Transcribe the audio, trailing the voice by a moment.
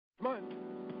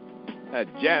At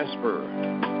Jasper,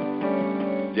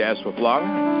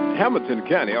 Florida, Hamilton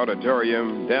County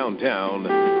Auditorium, downtown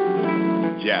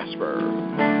Jasper.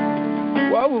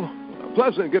 Well, a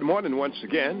pleasant good morning once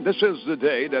again. This is the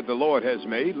day that the Lord has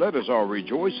made. Let us all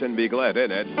rejoice and be glad in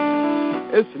it.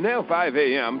 It's now 5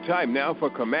 a.m. Time now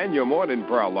for Command Your Morning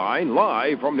Prayer Line,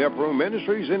 live from the Upper Room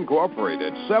Ministries,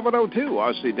 Incorporated, 702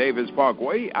 R.C. Davis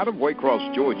Parkway, out of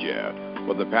Waycross, Georgia,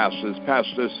 with the pastors,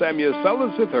 Pastor Samuel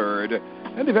Sellers III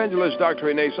and Evangelist Dr.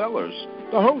 Renee Sellers,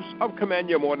 the host of Command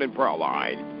Your Morning Prayer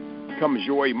Line. Comes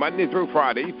your way Monday through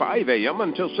Friday, 5 a.m.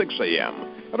 until 6 a.m.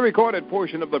 A recorded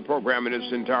portion of the program in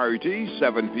its entirety,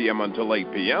 7 p.m. until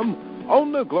 8 p.m.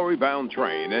 on the Glory Bound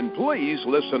train. And please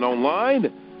listen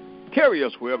online. Carry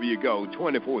us wherever you go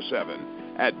 24/7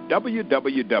 at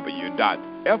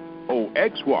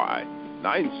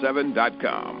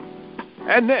www.foxy97.com.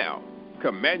 And now,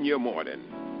 Command Your Morning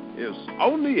is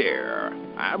on the air.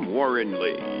 I'm Warren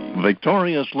Lee.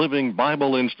 Victorious Living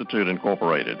Bible Institute,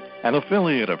 Incorporated, an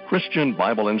affiliate of Christian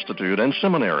Bible Institute and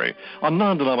Seminary, a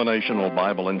non-denominational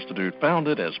Bible institute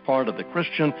founded as part of the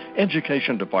Christian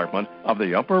Education Department of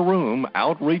the Upper Room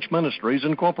Outreach Ministries,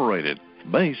 Incorporated.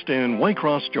 Based in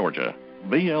Waycross, Georgia,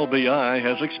 BLBI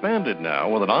has expanded now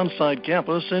with an on-site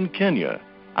campus in Kenya.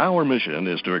 Our mission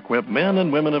is to equip men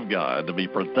and women of God to be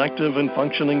productive and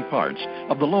functioning parts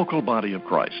of the local body of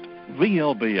Christ.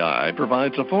 VLBI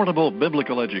provides affordable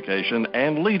biblical education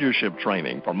and leadership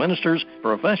training for ministers,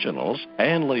 professionals,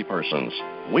 and laypersons.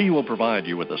 We will provide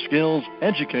you with the skills,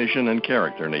 education, and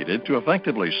character needed to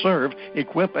effectively serve,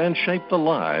 equip, and shape the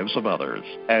lives of others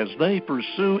as they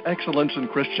pursue excellence in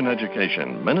Christian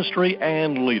education, ministry,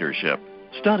 and leadership.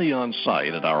 Study on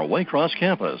site at our Waycross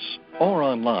campus or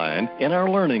online in our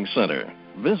Learning Center.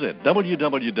 Visit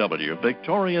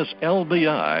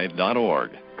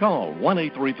www.victoriouslbi.org. Call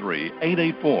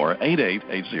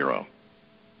 1-833-884-8880.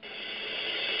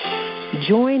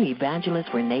 Join Evangelist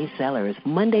Renee Sellers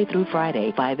Monday through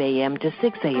Friday, 5 a.m. to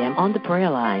 6 a.m. on the prayer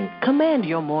line. Command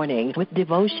your morning with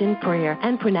devotion, prayer,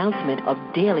 and pronouncement of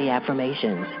daily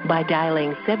affirmations by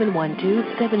dialing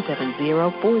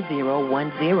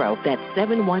 712-770-4010. That's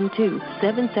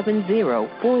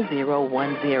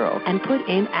 712-770-4010. And put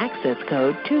in access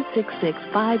code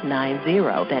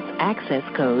 266590. That's access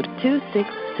code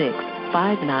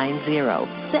 266590.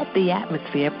 Set the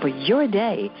atmosphere for your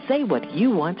day. Say what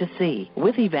you want to see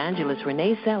with Evangelist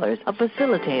Renee Sellers, a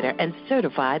facilitator and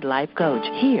certified life coach,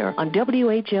 here on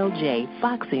WHLJ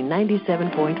Foxy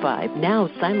 97.5, now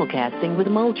simulcasting with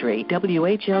Moultrie,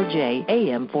 WHLJ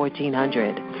AM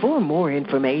 1400. For more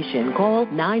information, call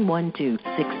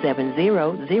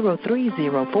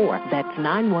 912-670-0304. That's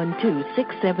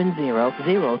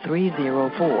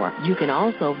 912-670-0304. You can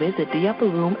also visit the Upper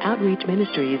Room Outreach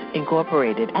Ministries,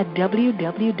 Incorporated at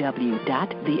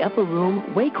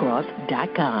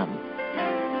www.theupperroomwaycross.com.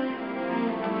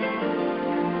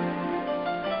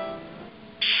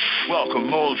 Welcome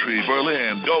Moultrie,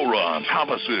 Berlin, Doron,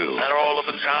 Havasu, and all of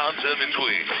the towns in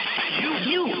between.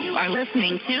 You are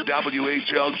listening to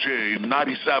WHLJ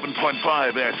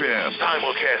 97.5 FM,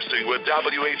 simulcasting with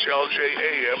WHLJ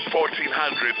AM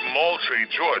 1400, Moultrie,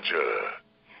 Georgia.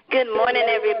 Good morning,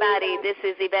 everybody. This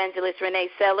is Evangelist Renee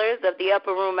Sellers of the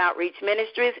Upper Room Outreach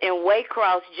Ministries in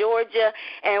Waycross, Georgia,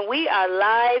 and we are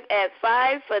live at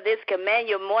 5 for this Command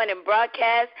Your Morning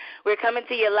broadcast. We're coming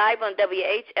to you live on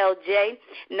WHLJ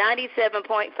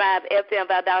 97.5 FM,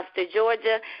 Valdosta,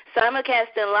 Georgia,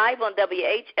 simulcasting live on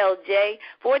WHLJ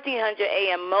 1400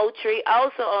 AM Moultrie,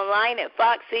 also online at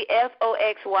Foxy,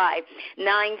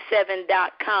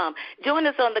 FOXY97.com. Join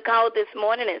us on the call this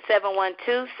morning at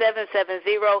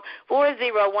 712-770-4010,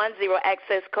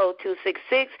 access code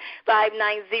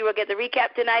 266590. Get the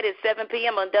recap tonight at 7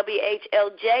 p.m. on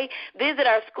WHLJ. Visit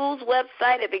our school's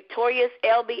website at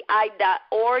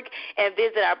victoriouslbi.org and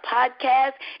visit our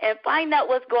podcast and find out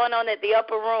what's going on at the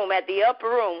Upper Room at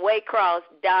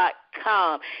theupperroomwaycross.com.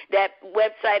 That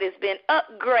website has been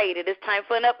upgraded. It's time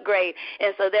for an upgrade,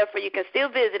 and so therefore you can still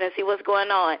visit and see what's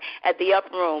going on at the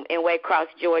Upper Room in Waycross,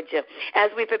 Georgia.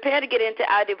 As we prepare to get into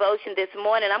our devotion this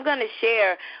morning, I'm going to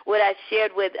share what I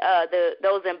shared with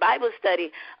those in Bible study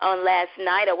on last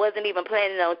night. I wasn't even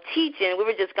planning on teaching. We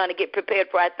were just going to get prepared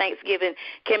for our Thanksgiving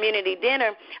community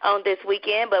dinner on this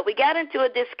weekend, but we got into a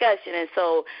discussion, and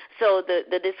so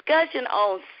the discussion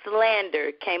on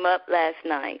slander came up last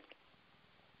night.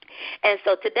 And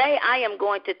so today I am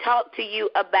going to talk to you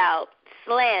about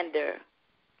slander,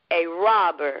 a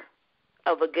robber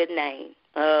of a good name.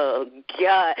 Oh,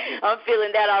 God, I'm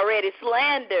feeling that already.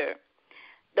 Slander,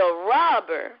 the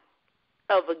robber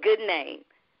of a good name.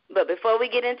 But before we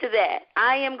get into that,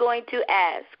 I am going to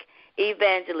ask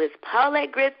Evangelist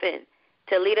Paulette Griffin,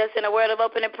 to lead us in a word of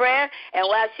opening prayer. And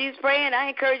while she's praying, I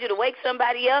encourage you to wake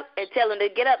somebody up and tell them to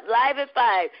get up live at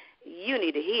 5. You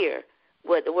need to hear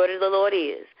what the word of the Lord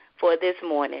is for this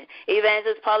morning.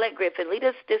 Evangelist Paulette Griffin, lead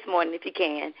us this morning, if you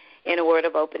can, in a word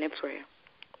of opening prayer.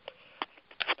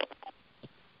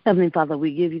 Heavenly Father,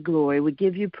 we give you glory, we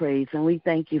give you praise, and we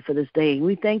thank you for this day.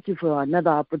 We thank you for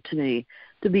another opportunity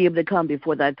to be able to come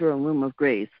before thy throne room of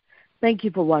grace. Thank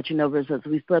you for watching over us as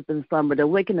we slept and slumbered,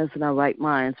 awaken us in our right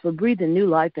minds, for breathing new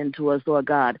life into us, Lord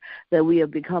God, that we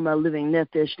have become a living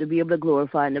nephesh to be able to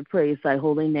glorify and to praise thy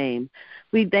holy name.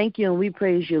 We thank you and we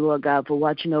praise you, Lord God, for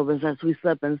watching over us as we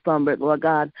slept and slumbered, Lord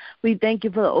God. We thank you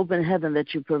for the open heaven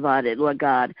that you provided, Lord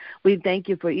God. We thank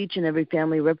you for each and every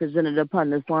family represented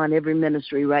upon this line, every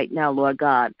ministry right now, Lord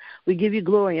God. We give you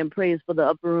glory and praise for the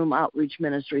Upper Room Outreach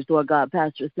Ministries, Lord God,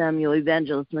 Pastor Samuel,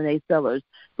 Evangelist Renee Sellers,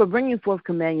 for bringing forth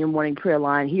Command Your Morning Prayer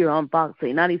Line here on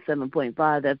Foxy 97.5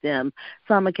 FM,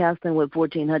 simulcasting with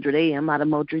 1400 AM out of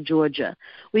Moultrie, Georgia.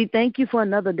 We thank you for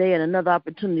another day and another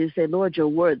opportunity to say, Lord, you're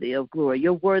worthy of glory.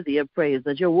 You're worthy of praise.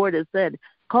 As your word has said,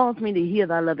 cause me to hear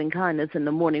thy loving kindness in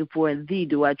the morning, for in thee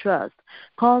do I trust.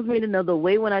 Cause me to know the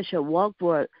way when I shall walk,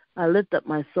 for I lift up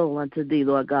my soul unto thee,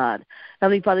 Lord God.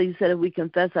 Heavenly Father, you said if we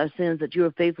confess our sins, that you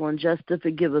are faithful and just to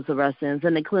forgive us of our sins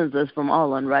and to cleanse us from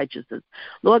all unrighteousness.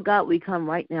 Lord God, we come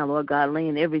right now, Lord God,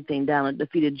 laying everything down at the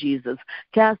feet of Jesus,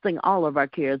 casting all of our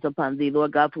cares upon thee,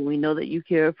 Lord God, for we know that you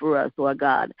care for us, Lord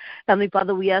God. Heavenly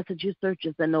Father, we ask that you search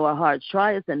us and know our hearts,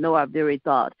 try us and know our very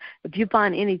thought. If you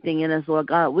find anything in us, Lord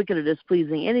God, wicked or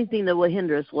displeasing, anything that will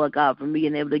hinder us, Lord God, from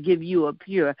being able to give you a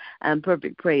pure and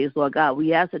perfect praise, Lord God,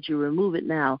 we ask that you remove it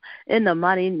now in the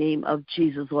mighty name of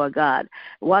Jesus, Lord God.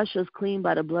 Wash us clean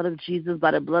by the blood of Jesus,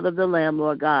 by the blood of the Lamb,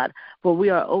 Lord God, for we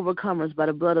are overcomers by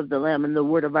the blood of the Lamb and the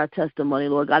word of our testimony,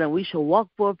 Lord God, and we shall walk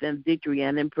forth in victory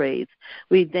and in praise.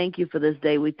 We thank you for this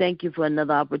day. We thank you for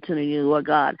another opportunity, Lord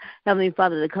God. Heavenly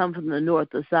Father, to come from the north,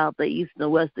 the south, the east, and the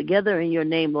west together in your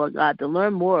name, Lord God, to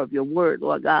learn more of your word,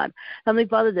 Lord God. Heavenly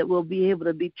Father, that we'll be able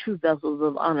to be true vessels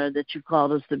of honor that you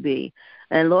called us to be.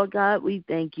 And, Lord God, we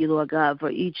thank you, Lord God,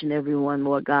 for each and every one,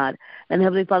 Lord God. And,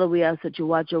 Heavenly Father, we ask that you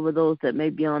watch over those that may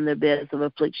be on their beds of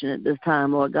affliction at this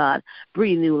time, Lord God.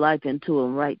 Breathe new life into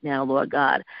them right now, Lord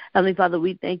God. Heavenly Father,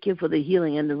 we thank you for the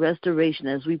healing and the restoration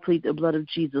as we plead the blood of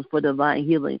Jesus for divine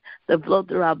healing that flow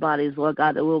through our bodies, Lord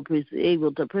God, that we'll be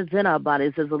able to present our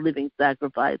bodies as a living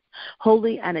sacrifice,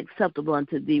 holy and acceptable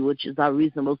unto thee, which is our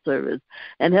reasonable service.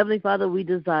 And, Heavenly Father, we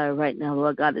desire right now,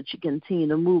 Lord God, that you continue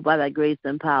to move by thy grace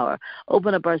and power.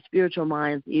 Open up our spiritual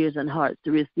minds, ears, and hearts to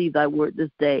receive thy word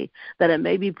this day, that it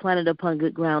may be planted upon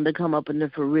good ground to come up into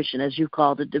fruition as you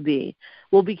called it to be.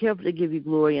 We'll be careful to give you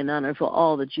glory and honor for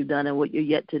all that you've done and what you're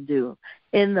yet to do.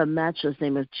 In the matchless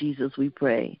name of Jesus we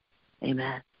pray.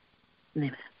 Amen.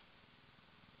 Amen.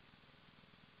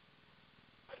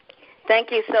 Thank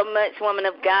you so much, woman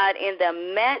of God. In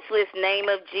the matchless name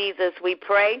of Jesus we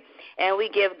pray. And we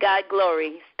give God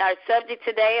glory. Our subject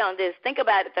today on this Think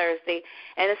About It Thursday,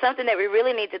 and it's something that we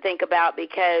really need to think about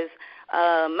because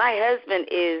my husband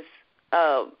is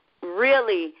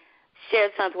really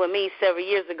shared something with me several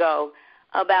years ago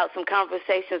about some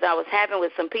conversations I was having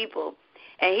with some people.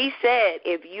 And he said,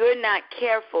 if you're not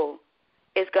careful,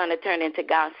 it's going to turn into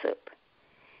gossip.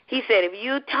 He said, if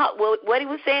you talk, well, what he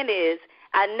was saying is,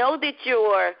 I know that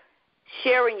you're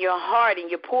sharing your heart and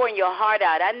you're pouring your heart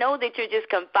out. I know that you're just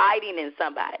confiding in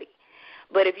somebody.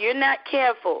 But if you're not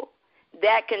careful,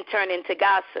 that can turn into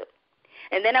gossip.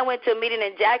 And then I went to a meeting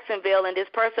in Jacksonville, and this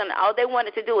person, all they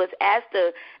wanted to do was ask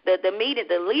the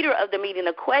leader of the meeting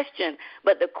a question,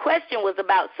 but the question was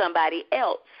about somebody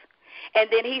else. And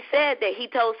then he said that he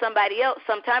told somebody else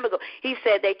some time ago. He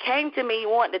said they came to me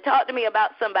wanting to talk to me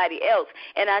about somebody else,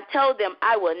 and I told them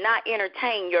I will not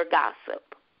entertain your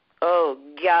gossip. Oh,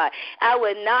 God, I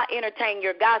would not entertain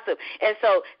your gossip. And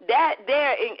so that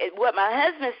there, what my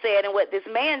husband said and what this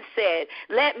man said,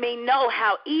 let me know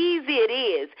how easy it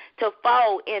is to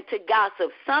fall into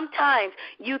gossip. Sometimes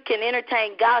you can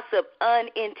entertain gossip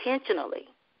unintentionally.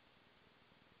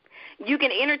 You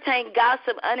can entertain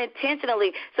gossip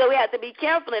unintentionally, so we have to be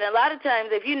careful. And a lot of times,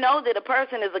 if you know that a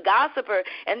person is a gossiper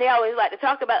and they always like to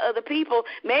talk about other people,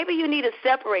 maybe you need to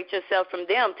separate yourself from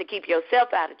them to keep yourself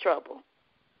out of trouble.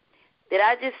 Did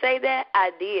I just say that?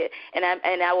 I did, and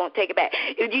I won't take it back.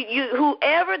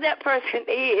 Whoever that person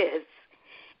is,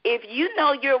 if you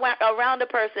know you're around a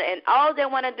person and all they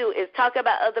want to do is talk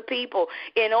about other people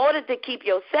in order to keep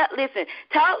yourself, listen,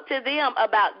 talk to them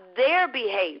about their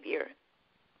behavior.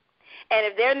 And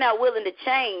if they're not willing to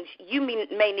change, you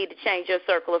may need to change your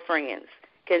circle of friends.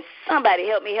 Can somebody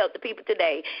help me help the people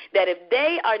today that if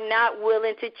they are not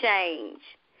willing to change,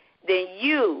 then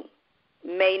you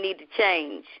may need to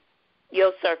change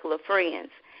your circle of friends.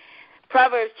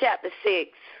 Proverbs chapter 6.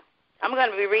 I'm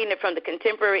going to be reading it from the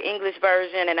Contemporary English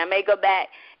Version, and I may go back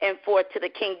and forth to the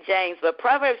King James. But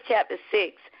Proverbs chapter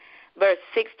 6, verse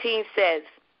 16 says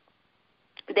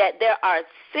that there are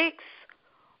 6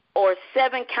 or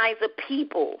 7 kinds of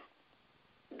people.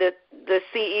 The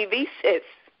CEV says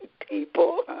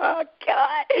people. Oh,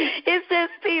 God. It says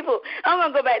people. I'm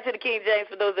going to go back to the King James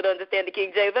for those that understand the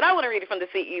King James, but I want to read it from the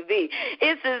CEV.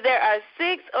 It says there are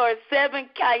 6 or 7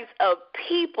 kinds of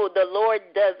people the Lord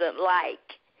doesn't like.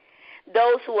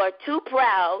 Those who are too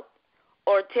proud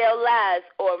or tell lies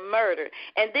or murder.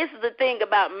 And this is the thing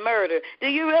about murder. Do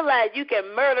you realize you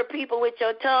can murder people with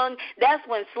your tongue? That's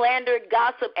when slander,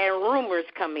 gossip, and rumors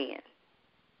come in.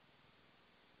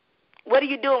 What are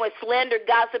you doing with slander,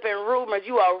 gossip, and rumors?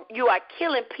 You are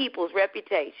killing people's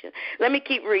reputation. Let me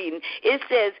keep reading. It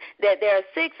says that there are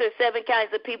 6 or 7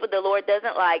 kinds of people the Lord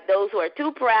doesn't like: those who are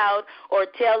too proud or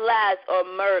tell lies or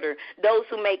murder, those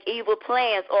who make evil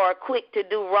plans or are quick to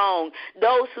do wrong,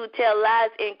 those who tell lies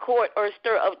in court or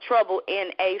stir up trouble in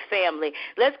a family.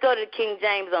 Let's go to King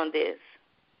James on this.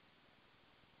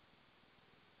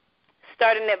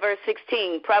 Starting at verse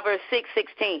 16, Proverbs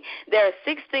 6:16. There are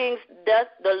 6 things doth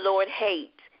the Lord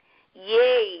hate.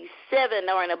 Yea, 7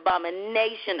 are an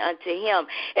abomination unto him.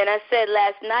 And I said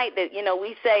last night that,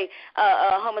 we say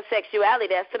homosexuality,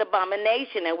 that's an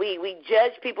abomination. And we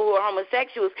judge people who are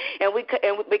homosexuals and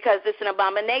because it's an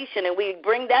abomination. And we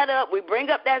bring that up. We bring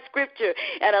up that scripture.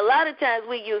 And a lot of times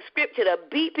we use scripture to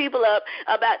beat people up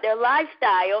about their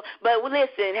lifestyle. But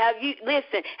listen, have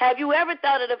you ever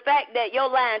thought of the fact that your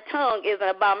lying tongue is an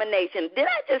abomination? Did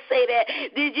I just say that?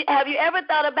 Have you ever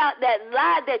thought about that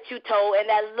lie that you told and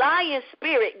that lying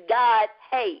spirit God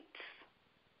hates?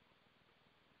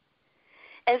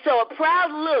 And so a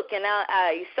proud look, and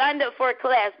I signed up for a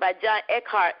class by John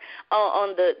Eckhart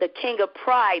on the King of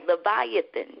Pride,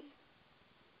 Leviathan.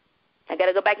 I got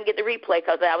to go back and get the replay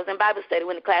because I was in Bible study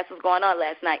when the class was going on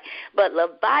last night. But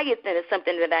Leviathan is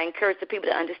something that I encourage the people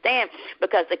to understand,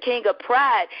 because the king of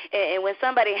pride, and when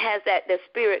somebody has the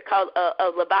spirit called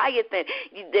of Leviathan,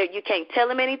 you can't tell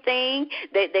them anything.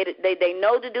 They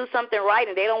know to do something right,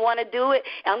 and they don't want to do it.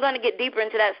 And I'm going to get deeper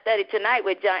into that study tonight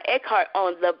with John Eckhart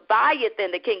on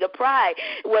Leviathan, the king of pride,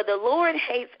 where the Lord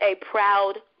hates a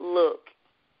proud look.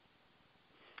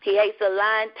 He hates a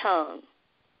lying tongue.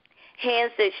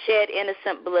 Hands that shed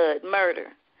innocent blood, murder.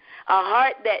 A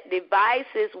heart that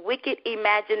devises wicked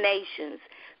imaginations.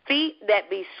 Feet that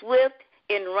be swift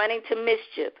in running to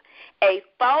mischief. A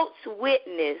false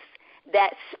witness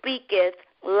that speaketh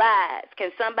lies.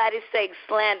 Can somebody say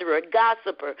slanderer,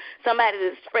 gossiper, somebody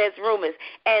that spreads rumors?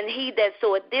 And he that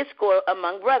soweth discord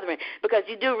among brethren. Because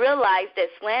you do realize that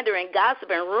slander and gossip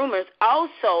and rumors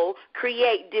also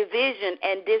create division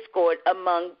and discord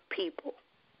among people.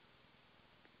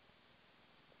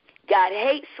 God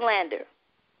hates slander.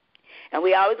 And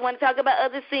we always want to talk about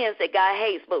other sins that God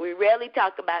hates, but we rarely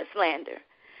talk about slander.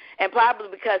 And probably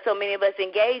because so many of us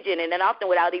engage in it, and often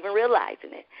without even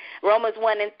realizing it. Romans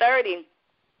 1:30,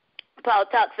 Paul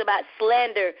talks about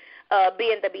slander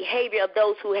being the behavior of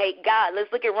those who hate God.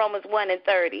 Let's look at Romans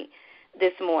 1:30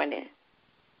 this morning.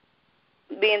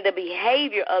 Being the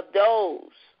behavior of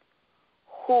those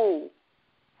who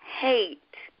hate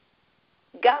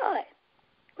God.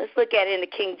 Let's look at it in the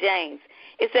King James.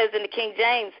 It says in the King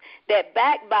James that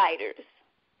backbiters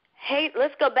hate.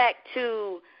 Let's go back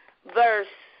to verse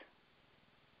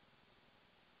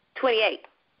 28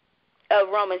 of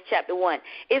Romans chapter 1.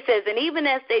 It says, and even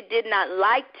as they did not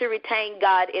like to retain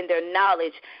God in their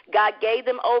knowledge, God gave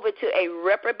them over to a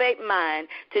reprobate mind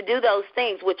to do those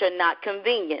things which are not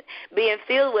convenient, being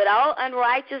filled with all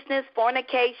unrighteousness,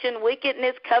 fornication,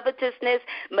 wickedness, covetousness,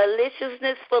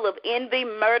 maliciousness, full of envy,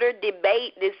 murder,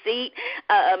 debate, deceit,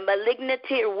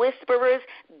 malignity, whisperers,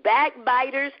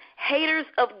 backbiters, haters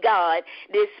of God,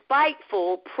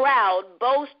 despiteful, proud,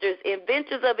 boasters,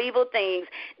 inventors of evil things,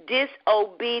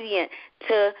 disobedient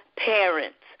to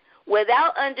parents,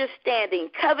 without understanding,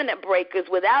 covenant breakers,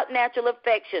 without natural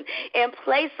affection,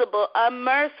 implacable,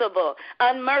 unmerciful,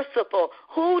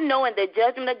 who knowing the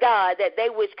judgment of God that they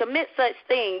which commit such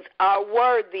things are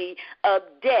worthy of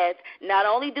death, not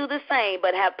only do the same,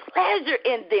 but have pleasure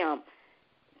in them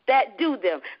that do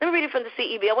them. Let me read it from the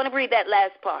CEV. I want to read that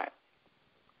last part.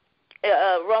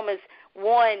 Romans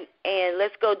 1, and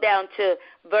let's go down to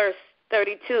verse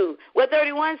 32. Well,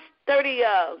 30,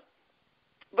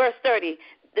 verse 30.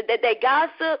 They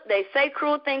gossip, they say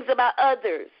cruel things about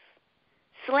others.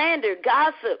 Slander,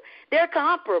 gossip, they're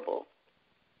comparable.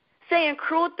 saying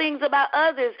cruel things about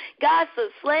others.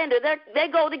 Gossip, slander, they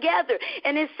go together.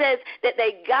 And it says that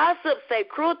they gossip, say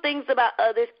cruel things about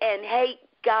others, and hate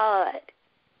God.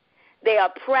 They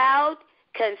are proud,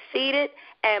 conceited,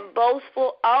 and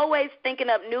boastful, always thinking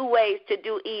up new ways to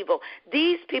do evil.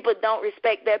 These people don't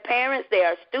respect their parents. They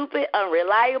are stupid,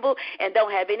 unreliable, and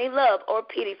don't have any love or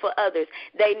pity for others.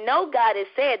 They know God has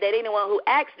said that anyone who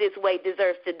acts this way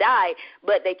deserves to die,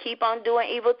 but they keep on doing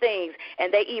evil things,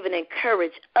 and they even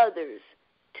encourage others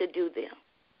to do them.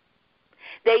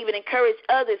 They even encourage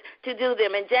others to do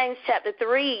them. And James chapter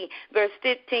 3, verse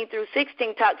 15 through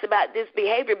 16 talks about this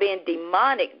behavior being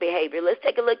demonic behavior. Let's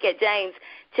take a look at James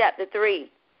chapter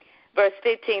 3, verse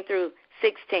 15 through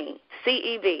 16,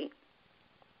 CEV.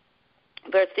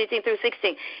 Verse 15 through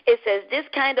 16. It says, this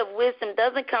kind of wisdom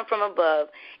doesn't come from above.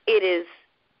 It is,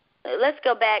 let's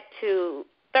go back to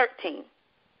 13.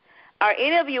 Are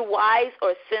any of you wise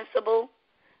or sensible?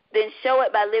 Then show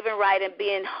it by living right and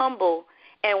being humble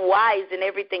and wise in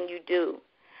everything you do.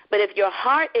 But if your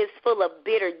heart is full of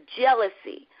bitter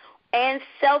jealousy and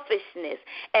selfishness,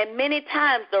 and many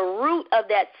times the root of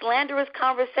that slanderous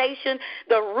conversation,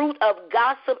 the root of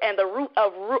gossip, and the root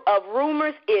of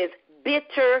rumors is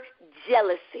bitter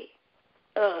jealousy.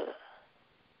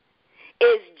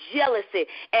 Is jealousy.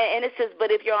 And it says, but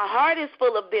if your heart is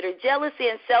full of bitter jealousy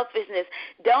and selfishness,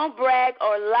 don't brag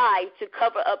or lie to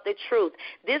cover up the truth.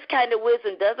 This kind of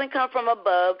wisdom doesn't come from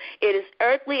above. It is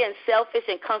earthly and selfish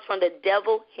and comes from the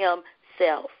devil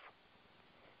himself.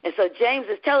 And so James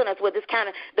is telling us what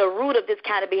the root of this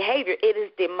kind of behavior, it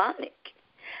is demonic.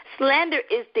 Slander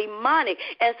is demonic.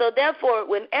 And so therefore,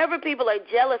 whenever people are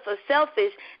jealous or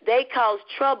selfish, they cause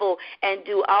trouble and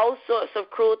do all sorts of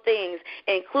cruel things,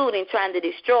 including trying to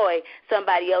destroy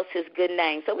somebody else's good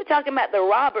name. So we're talking about the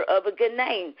robber of a good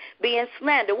name being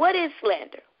slander. What is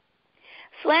slander?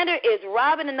 Slander is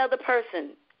robbing another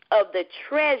person of the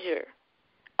treasure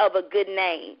of a good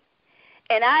name.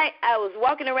 And I was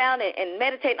walking around and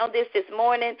meditating on this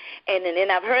morning,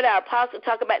 and I've heard our apostle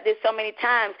talk about this so many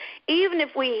times. Even if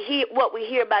what we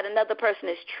hear about another person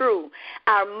is true,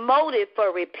 our motive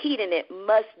for repeating it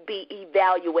must be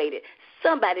evaluated.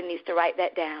 Somebody needs to write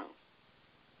that down.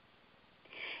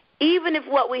 Even if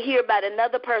what we hear about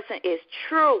another person is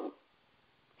true,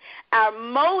 our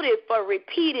motive for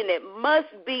repeating it must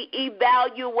be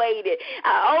evaluated.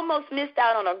 I almost missed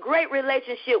out on a great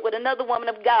relationship with another woman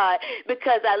of God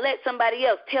because I let somebody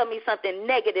else tell me something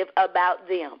negative about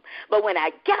them. But when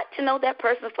I got to know that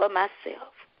person for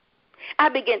myself, I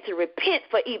began to repent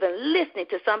for even listening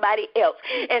to somebody else.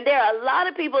 And there are a lot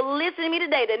of people listening to me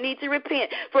today that need to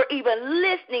repent for even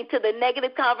listening to the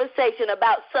negative conversation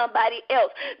about somebody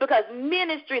else, because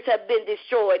ministries have been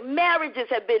destroyed, marriages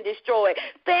have been destroyed,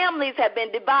 families have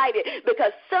been divided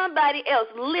because somebody else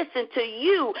listened to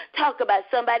you talk about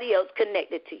somebody else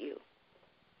connected to you.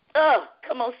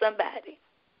 Come on, somebody.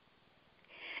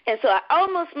 And so I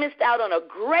almost missed out on a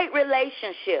great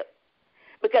relationship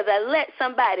because I let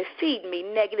somebody feed me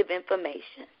negative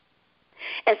information.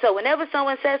 And so whenever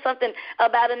someone says something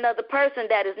about another person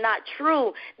that is not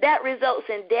true, that results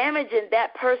in damaging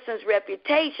that person's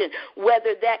reputation,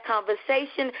 whether that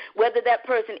conversation, whether that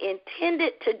person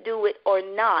intended to do it or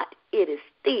not, it is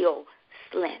still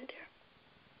slander.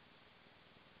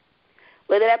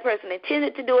 Whether that person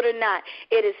intended to do it or not,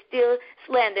 it is still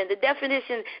slander. And the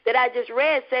definition that I just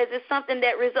read says it's something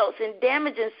that results in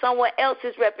damaging someone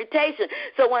else's reputation.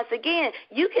 So once again,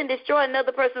 you can destroy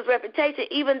another person's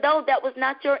reputation even though that was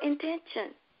not your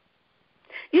intention.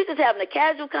 You're just having a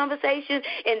casual conversation,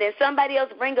 and then somebody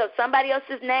else brings up somebody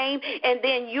else's name, and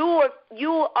then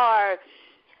you are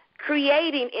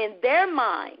creating in their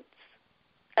minds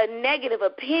a negative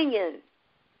opinion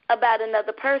about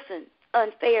another person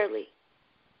unfairly.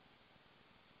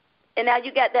 And now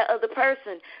you got that other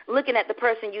person looking at the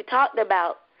person you talked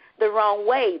about the wrong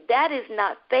way. That is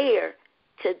not fair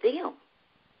to them.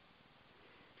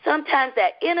 Sometimes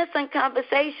that innocent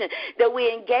conversation that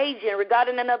we engage in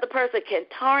regarding another person can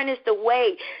tarnish the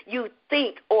way you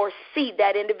think or see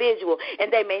that individual.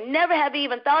 And they may never have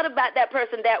even thought about that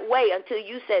person that way until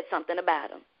you said something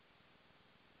about them.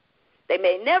 They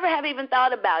may never have even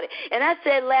thought about it. And I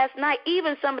said last night,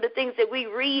 even some of the things that we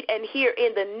read and hear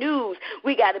in the news,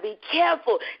 we got to be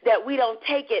careful that we don't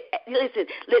take it.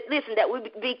 Listen, that we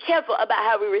be careful about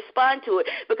how we respond to it,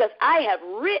 because I have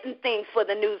written things for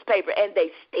the newspaper and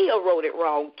they still wrote it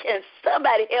wrong. Can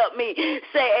somebody help me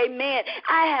say amen?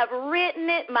 I have written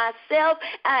it myself.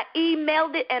 I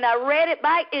emailed it and I read it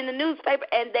back in the newspaper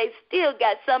and they still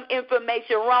got some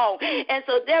information wrong. And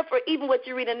so therefore, even what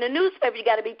you read in the newspaper, you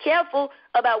got to be careful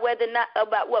about whether or not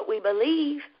about what we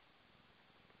believe.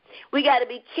 We got to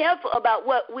be careful about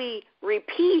what we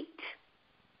repeat.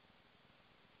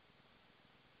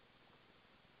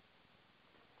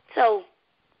 So,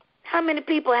 how many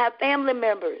people have family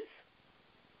members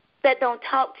that don't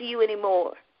talk to you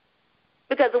anymore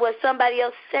because of what somebody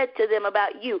else said to them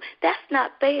about you? That's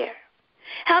not fair.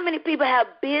 How many people have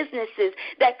businesses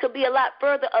that could be a lot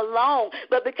further along,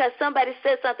 but because somebody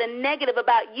said something negative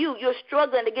about you, you're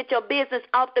struggling to get your business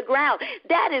off the ground?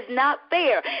 That is not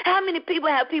fair. How many people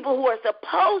have people who are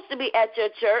supposed to be at your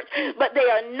church, but they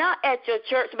are not at your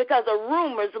church because of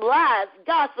rumors, lies,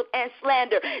 gossip, and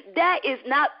slander? That is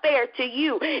not fair to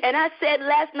you. And I said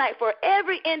last night, for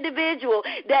every individual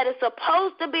that is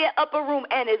supposed to be in upper room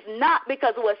and is not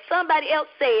because of what somebody else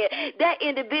said, that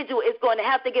individual is going to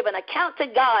have to give an account to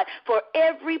God for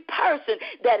every person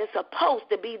that is supposed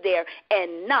to be there,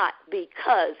 and not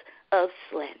because of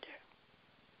slander.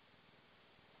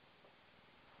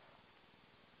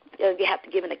 You have to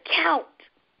give an account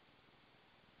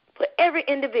for every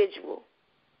individual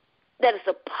that is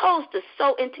supposed to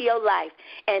sow into your life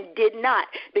and did not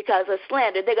because of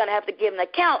slander. They're going to have to give an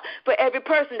account for every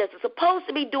person that's supposed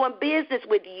to be doing business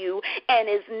with you and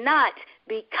is not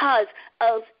because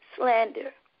of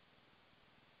slander.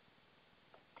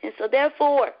 And so,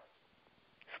 therefore,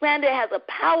 slander has a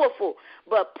powerful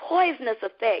but poisonous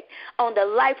effect on the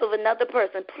life of another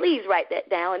person. Please write that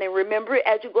down and remember it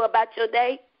as you go about your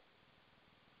day.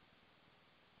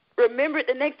 Remember it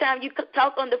the next time you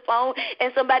talk on the phone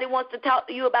and somebody wants to talk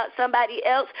to you about somebody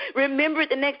else. Remember it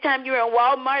the next time you're in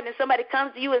Walmart and somebody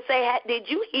comes to you and say, did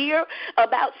you hear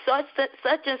about such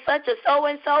and such or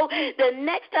so-and-so? The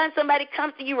next time somebody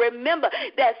comes to you, remember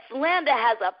that slander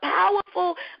has a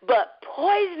powerful but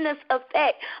poisonous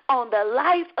effect on the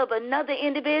life of another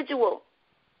individual.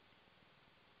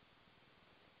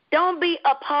 Don't be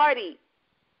a party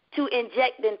to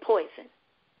injecting poison.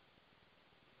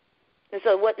 And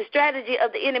so what the strategy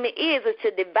of the enemy is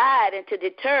to divide and to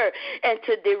deter and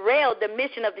to derail the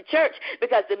mission of the church,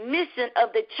 because the mission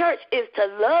of the church is to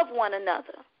love one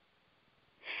another.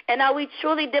 And are we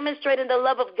truly demonstrating the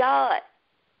love of God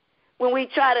when we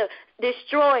try to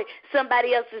destroy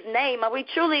somebody else's name? Are we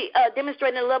truly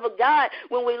demonstrating the love of God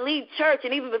when we leave church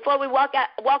and even before we walk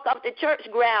off the church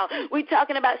ground, we're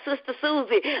talking about Sister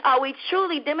Susie? Are we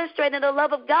truly demonstrating the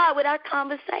love of God with our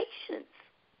conversations?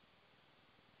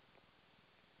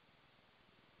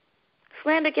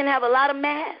 Slander can have a lot of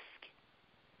mask.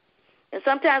 And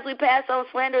sometimes we pass on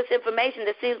slanderous information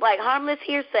that seems like harmless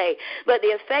hearsay, but the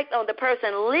effect on the person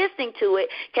listening to it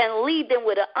can lead them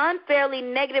with an unfairly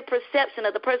negative perception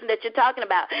of the person that you're talking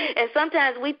about. And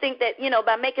sometimes we think that,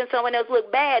 by making someone else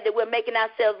look bad, that we're making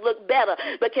ourselves look better.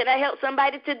 But can I help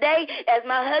somebody today? As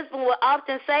my husband will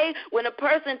often say, when a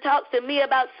person talks to me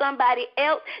about somebody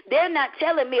else, they're not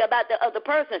telling me about the other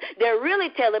person. They're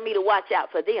really telling me to watch out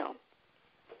for them.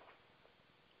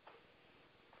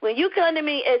 When you come to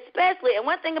me especially, and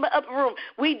one thing about Upper Room,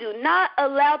 we do not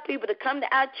allow people to come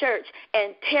to our church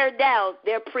and tear down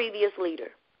their previous leader.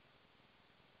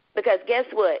 Because guess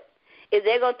what? If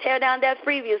they're going to tear down that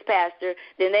previous pastor,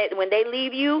 then when they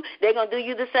leave you, they're going to do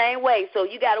you the same way. So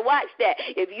you got to watch that.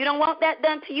 If you don't want that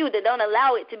done to you, then don't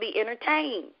allow it to be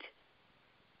entertained.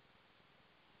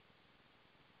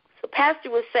 So pastor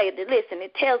would say that, listen,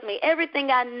 it tells me everything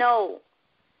I know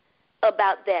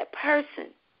about that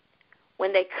person.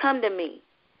 When they come to me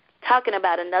talking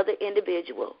about another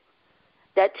individual,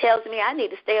 that tells me I need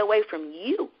to stay away from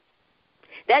you.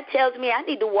 That tells me I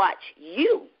need to watch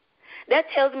you. That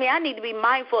tells me I need to be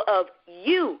mindful of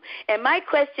you. And my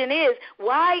question is,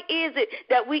 why is it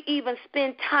that we even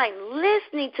spend time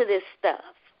listening to this stuff?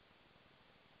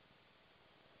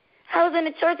 I was in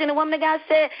the church and the woman of God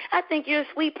said, I think you're a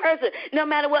sweet person, no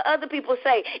matter what other people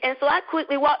say. And so I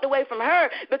quickly walked away from her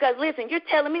because, listen, you're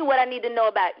telling me what I need to know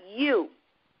about you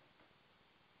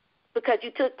because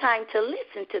you took time to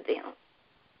listen to them.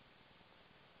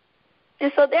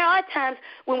 And so there are times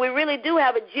when we really do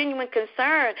have a genuine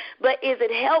concern, but is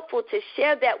it helpful to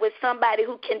share that with somebody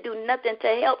who can do nothing to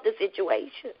help the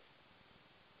situation?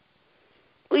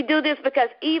 We do this because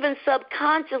even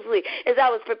subconsciously, as I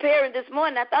was preparing this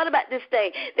morning, I thought about this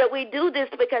thing, that we do this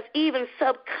because even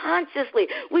subconsciously,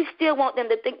 we still want them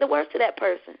to think the worst of that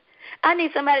person. I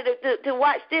need somebody to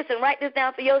watch this and write this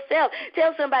down for yourself.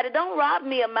 Tell somebody, don't rob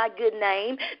me of my good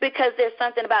name because there's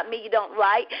something about me you don't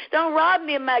like. Don't rob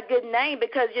me of my good name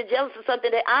because you're jealous of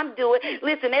something that I'm doing.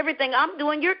 Listen, everything I'm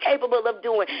doing, you're capable of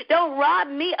doing. Don't rob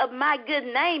me of my good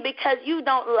name because you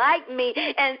don't like me.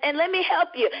 And let me help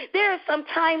you. There are some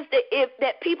times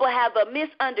that people have a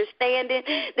misunderstanding.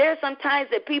 There are some times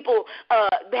that people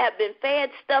have been fed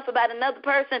stuff about another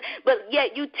person, but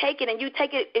yet you take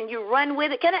it and you run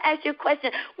with it. Can I ask you a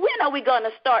question? When are we going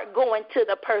to start going to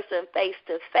the person face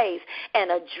to face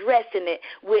and addressing it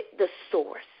with the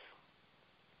source?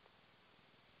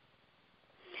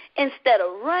 Instead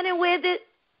of running with it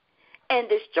and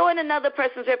destroying another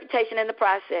person's reputation in the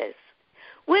process.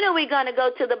 When are we going to go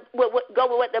with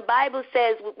what the Bible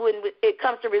says when it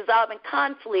comes to resolving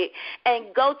conflict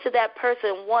and go to that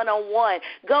person one-on-one,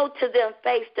 go to them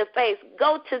face-to-face,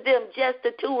 go to them just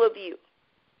the two of you?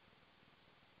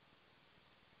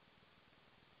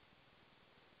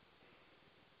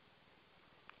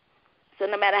 So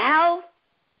no matter how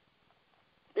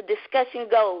the discussion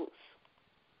goes,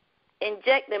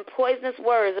 injecting poisonous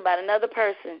words about another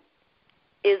person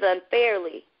is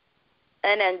unfairly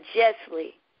and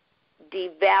unjustly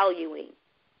devaluing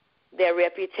their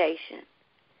reputation.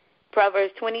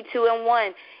 Proverbs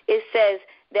 22:1, it says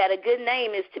that a good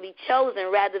name is to be chosen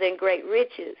rather than great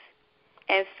riches,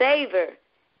 and favor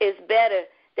is better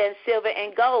than silver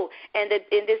and gold. And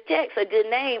in this text, a good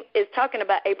name is talking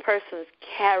about a person's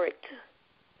character.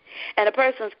 And a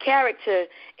person's character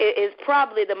is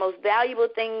probably the most valuable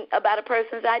thing about a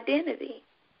person's identity.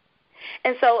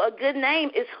 And so a good name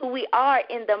is who we are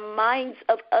in the minds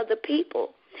of other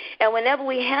people. And whenever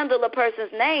we handle a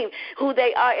person's name, who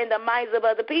they are in the minds of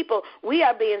other people, we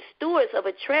are being stewards of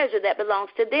a treasure that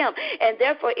belongs to them. And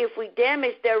therefore, if we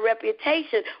damage their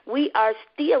reputation, we are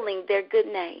stealing their good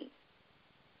name.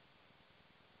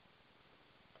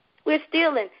 We're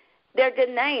stealing their good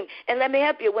name. And let me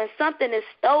help you. When something is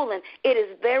stolen, it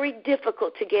is very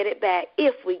difficult to get it back,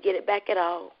 if we get it back at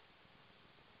all.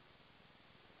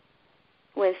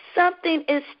 When something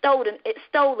is stolen,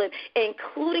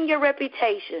 including your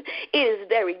reputation, it is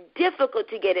very difficult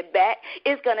to get it back.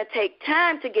 It's going to take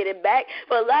time to get it back.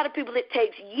 For a lot of people, it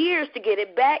takes years to get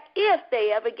it back, if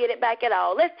they ever get it back at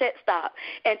all. Let's stop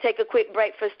and take a quick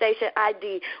break for Station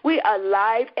ID. We are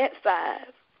live at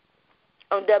 5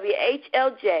 on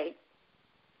WHLJ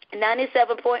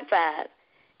 97.5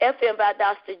 FM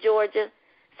Valdosta, Georgia.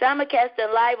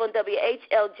 Simulcasting live on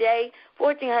WHLJ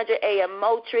 1400 AM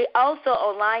Moultrie. Also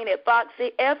online at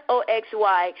Foxy,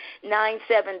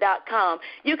 FOXY97.com.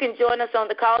 You can join us on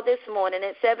the call this morning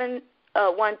at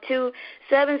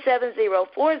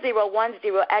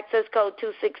 712-770-4010, access code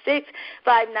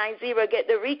 266590. Get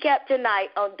the recap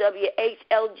tonight on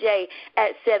WHLJ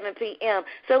at 7 p.m.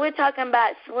 So we're talking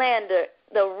about slander,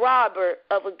 the robber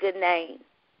of a good name.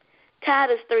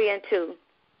 Titus 3:2.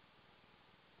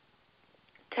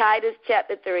 Titus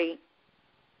chapter 3,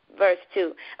 verse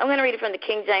 2. I'm going to read it from the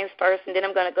King James first, and then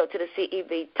I'm going to go to the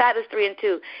CEV. Titus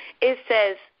 3:2. It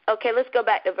says, okay, let's go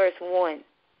back to verse 1.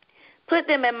 Put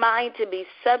them in mind to be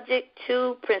subject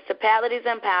to principalities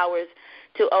and powers,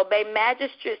 to obey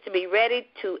magistrates, to be ready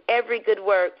to every good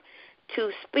work,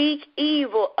 to speak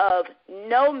evil of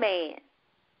no man,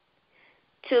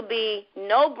 to be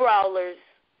no brawlers,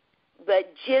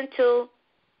 but gentle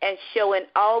and showing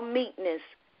all meekness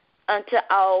unto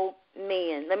all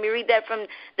men. Let me read that from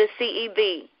the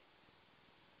CEV.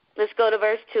 Let's go to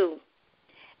verse 2.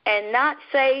 And not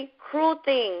say cruel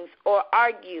things or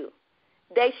argue.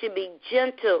 They should be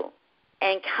gentle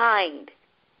and kind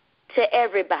to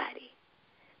everybody.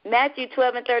 Matthew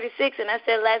 12:36, and I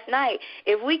said last night,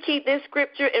 if we keep this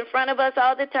scripture in front of us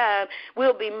all the time,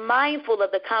 we'll be mindful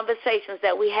of the conversations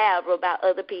that we have about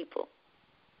other people.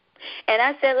 And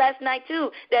I said last night,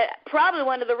 too, that probably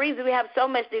one of the reasons we have so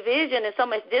much division and so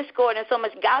much discord and so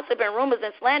much gossip and rumors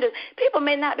and slanders, people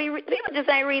just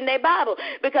ain't reading their Bible.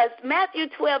 Because Matthew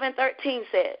 12:13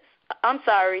 says,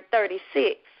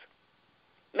 36.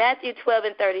 Matthew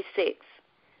 12:36.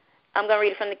 I'm going to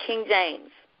read it from the King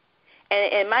James.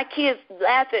 And my kids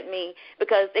laugh at me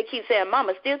because they keep saying,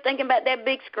 Mama, still thinking about that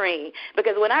big screen.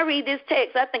 Because when I read this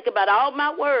text, I think about all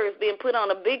my words being put on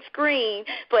a big screen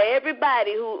for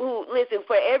everybody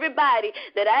for everybody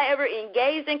that I ever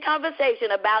engaged in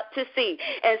conversation about to see.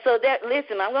 And so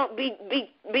I'm going to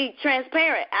be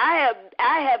transparent. I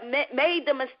have made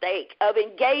the mistake of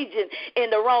engaging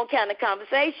in the wrong kind of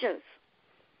conversations.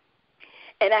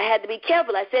 And I had to be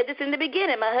careful. I said this in the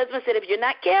beginning. My husband said, if you're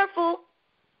not careful,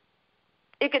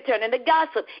 it could turn into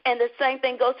gossip. And the same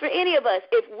thing goes for any of us.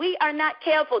 If we are not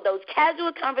careful, those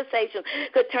casual conversations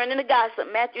could turn into gossip.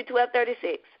 Matthew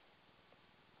 12:36.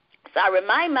 So I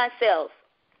remind myself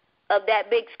of that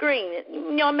big screen.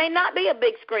 You know, it may not be a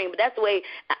big screen, but that's the way,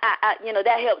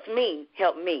 that helps me.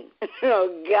 Help me.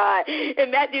 Oh, God.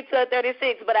 In Matthew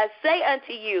 12:36, but I say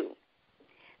unto you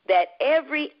that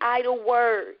every idle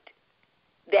word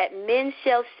that men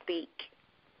shall speak,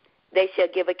 they shall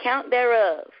give account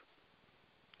thereof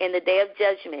in the day of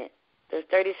judgment. Verse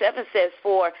 37 says,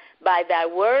 for by thy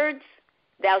words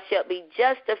thou shalt be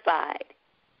justified,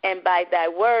 and by thy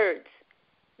words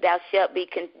thou shalt be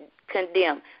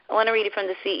condemned. I want to read it from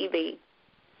the CEV.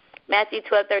 Matthew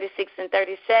 12:36 and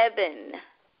 37.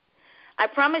 I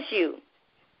promise you,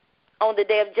 on the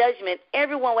day of judgment,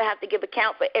 everyone will have to give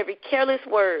account for every careless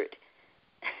word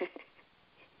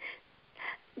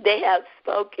they have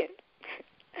spoken.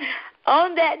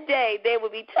 On that day, they will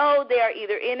be told they are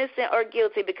either innocent or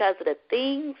guilty because of the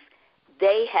things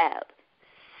they have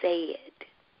said.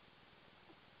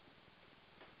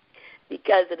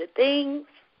 Because of the things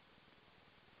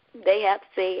they have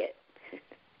said.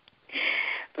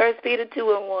 1 Peter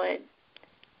 2:1.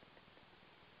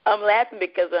 I'm laughing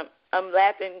because I'm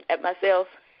laughing at myself.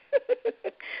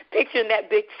 Picturing that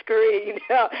big screen.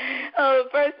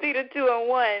 1 Peter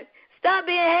 2:1. Stop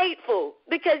being hateful,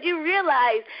 because you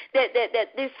realize that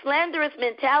this slanderous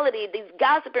mentality, these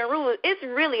gossiping rumors, it's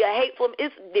really a hateful,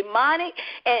 it's demonic,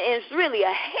 and it's really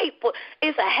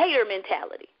it's a hater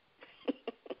mentality.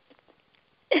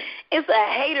 It's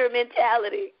a hater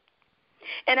mentality.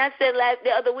 And I said the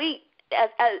other week,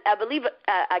 I believe,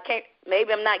 I can't,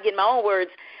 maybe I'm not getting my own words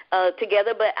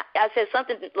together, but I said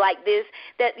something like this,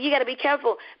 that you got to be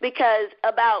careful because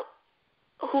about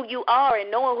who you are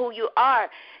and knowing who you are.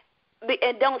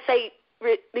 And don't say,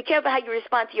 be careful how you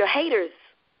respond to your haters,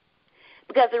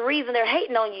 because the reason they're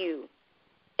hating on you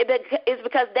is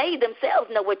because they themselves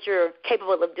know what you're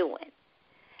capable of doing.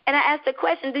 And I asked the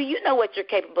question, do you know what you're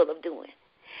capable of doing?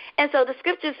 And so the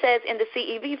scripture says in the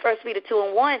CEV, 1 Peter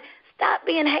 2:1, stop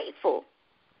being hateful.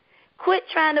 Quit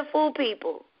trying to fool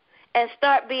people and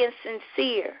start being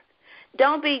sincere.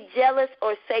 Don't be jealous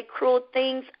or say cruel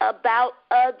things about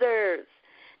others.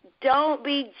 Don't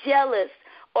be jealous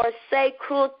or say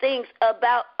cruel things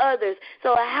about others.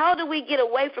 So how do we get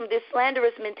away from this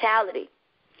slanderous mentality?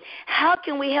 How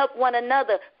can we help one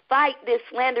another fight this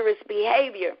slanderous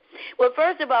behavior? Well,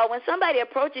 first of all, when somebody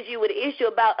approaches you with an issue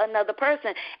about another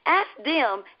person, ask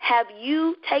them, have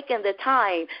you taken the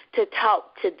time to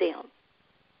talk to them?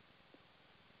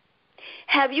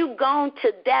 Have you gone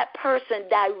to that person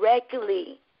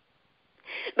directly?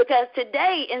 Because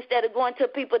today, instead of going to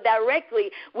people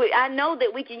directly, I know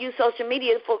that we can use social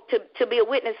media to be a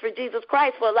witness for Jesus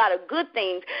Christ for a lot of good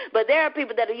things, but there are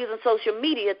people that are using social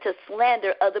media to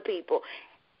slander other people,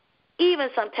 even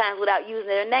sometimes without using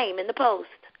their name in the post.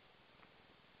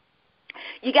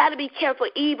 You got to be careful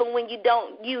even when you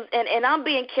don't use, and I'm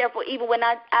being careful even when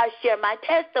I share my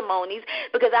testimonies,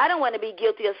 because I don't want to be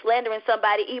guilty of slandering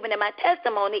somebody even in my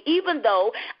testimony, even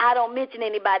though I don't mention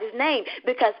anybody's name,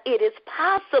 because it is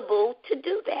possible to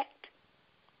do that.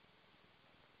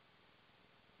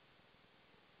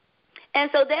 And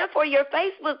so, therefore, your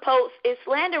Facebook post is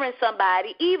slandering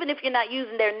somebody, even if you're not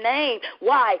using their name.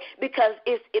 Why? Because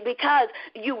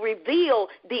you reveal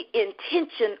the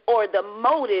intention or the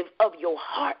motive of your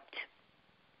heart,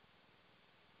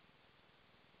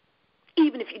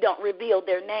 even if you don't reveal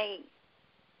their name.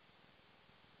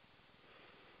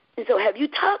 And so have you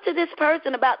talked to this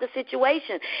person about the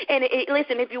situation? And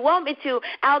listen, if you want me to,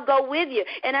 I'll go with you.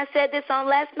 And I said this on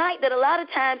last night, that a lot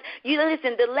of times,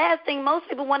 the last thing most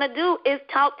people want to do is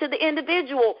talk to the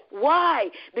individual. Why?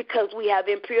 Because we have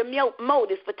impure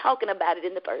motives for talking about it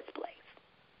in the first place.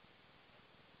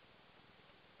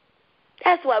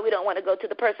 That's why we don't want to go to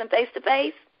the person face to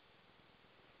face,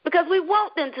 because we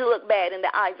want them to look bad in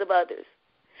the eyes of others.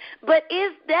 But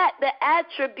is that the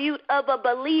attribute of a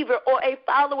believer or a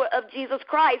follower of Jesus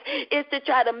Christ, is to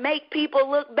try to make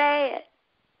people look bad?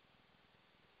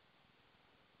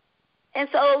 And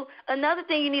so another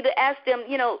thing you need to ask them,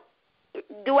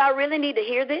 do I really need to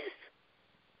hear this?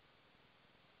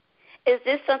 Is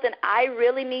this something I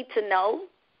really need to know?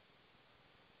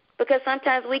 Because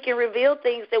sometimes we can reveal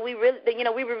things that we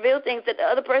reveal things that the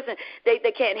other person, they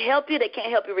can't help you. They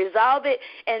can't help you resolve it.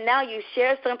 And now you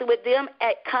share something with them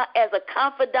as a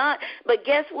confidant. But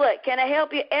guess what? Can I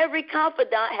help you? Every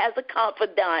confidant has a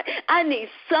confidant. I need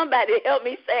somebody to help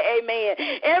me say amen.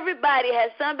 Everybody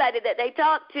has somebody that they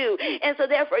talk to. And so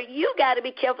therefore you got to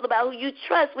be careful about who you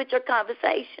trust with your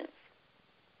conversations.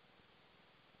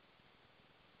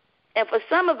 And for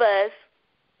some of us,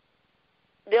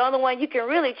 the only one you can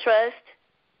really trust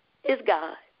is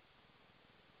God.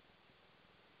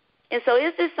 And so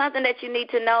is this something that you need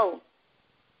to know?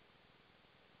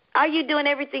 Are you doing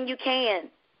everything you can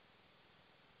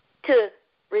to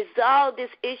resolve this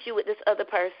issue with this other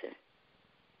person?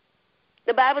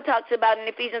 The Bible talks about in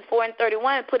Ephesians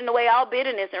 4:31, putting away all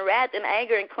bitterness and wrath and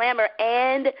anger and clamor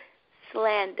and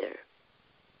slander.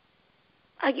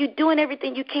 Are you doing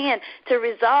everything you can to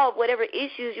resolve whatever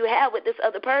issues you have with this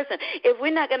other person? If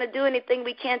we're not going to do anything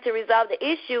we can to resolve the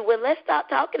issue, well, let's stop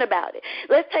talking about it.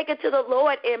 Let's take it to the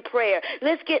Lord in prayer.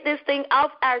 Let's get this thing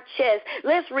off our chest.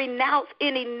 Let's renounce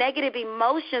any negative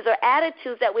emotions or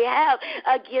attitudes that we have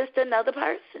against another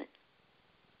person.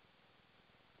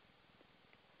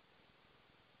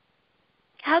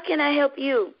 How can I help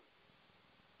you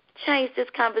change this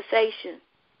conversation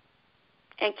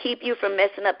and keep you from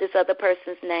messing up this other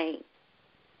person's name?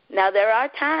 Now, there are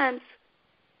times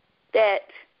that,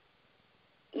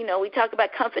 we talk about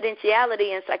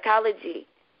confidentiality in psychology.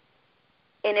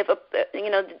 And if,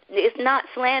 it's not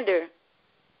slander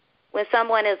when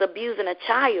someone is abusing a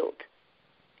child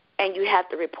and you have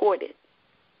to report it.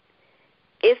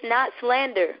 It's not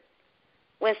slander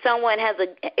when someone has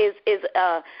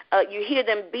you hear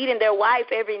them beating their wife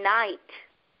every night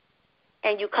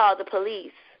and you call the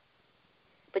police.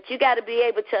 But you got to be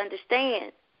able to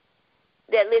understand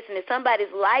that, listen, if somebody's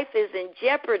life is in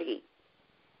jeopardy,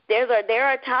 there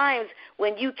are times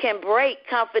when you can break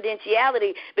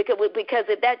confidentiality because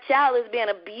if that child is being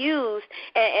abused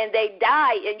and they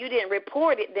die and you didn't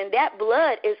report it, then that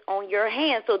blood is on your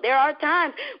hands. So there are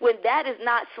times when that is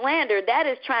not slander. That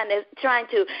is trying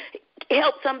to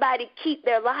help somebody keep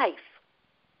their life.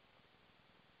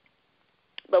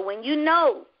 But when you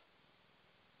know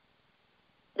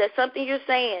that something you're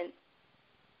saying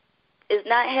is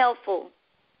not helpful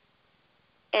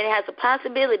and it has a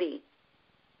possibility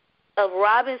of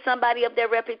robbing somebody of their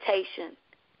reputation,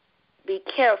 be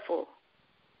careful.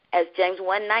 As James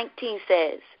 1:19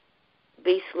 says,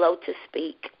 be slow to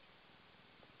speak.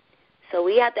 So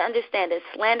we have to understand that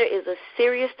slander is a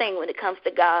serious thing when it comes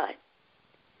to God.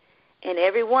 And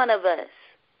every one of us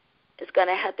is going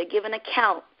to have to give an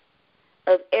account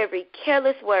of every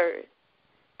careless word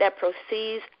that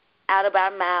proceeds out of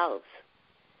our mouths.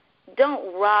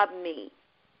 Don't rob me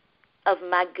of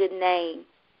my good name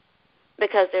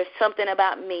because there's something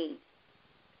about me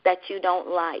that you don't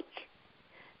like.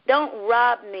 Don't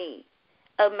rob me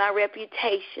of my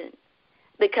reputation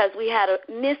because we had a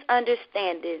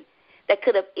misunderstanding that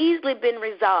could have easily been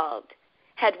resolved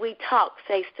had we talked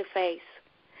face to face.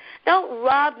 Don't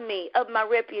rob me of my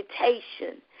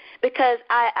reputation because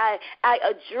I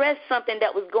addressed something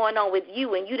that was going on with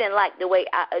you and you didn't like the way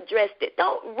I addressed it.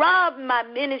 Don't rob my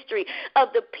ministry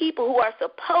of the people who are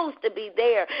supposed to be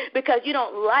there because you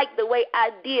don't like the way I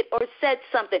did or said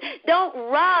something. Don't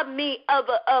rob me of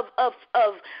the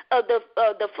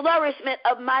flourishment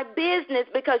of my business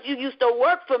because you used to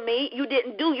work for me, you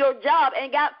didn't do your job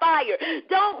and got fired.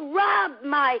 Don't rob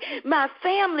my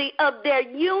family of their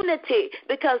unity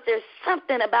because there's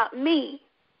something about me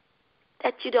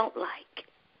that you don't like.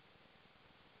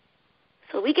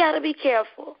 So we got to be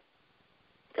careful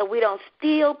that we don't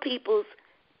steal people's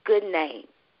good name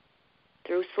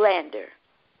through slander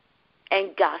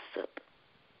and gossip,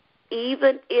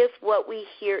 even if what we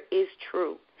hear is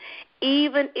true,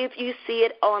 even if you see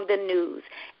it on the news,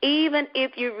 even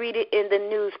if you read it in the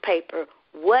newspaper.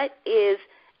 What is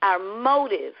our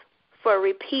motive for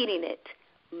repeating it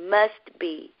must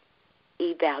be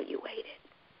evaluated.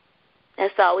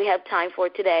 That's all we have time for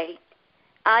today.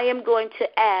 I am going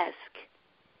to ask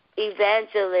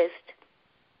Evangelist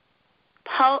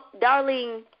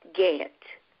Darlene Gant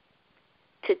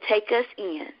to take us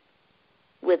in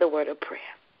with a word of prayer.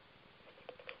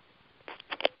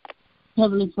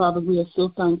 Heavenly Father, we are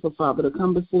so thankful, Father, to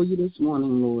come before you this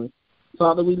morning, Lord.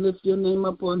 Father, we lift your name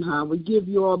up on high. We give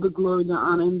you all the glory, the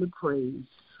honor, and the praise.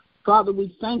 Father,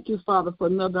 we thank you, Father, for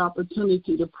another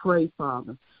opportunity to pray,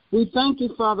 Father. We thank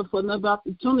you, Father, for another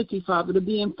opportunity, Father, to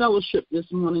be in fellowship this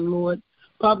morning, Lord.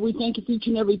 Father, we thank you for each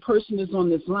and every person that's on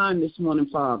this line this morning,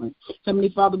 Father. Heavenly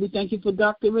Father, we thank you for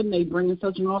Dr. Renee bringing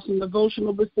such an awesome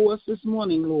devotional before us this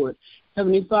morning, Lord.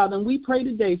 Heavenly Father, and we pray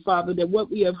today, Father, that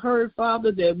what we have heard,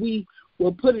 Father, that we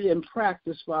will put it in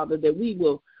practice, Father, that we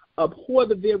will abhor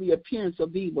the very appearance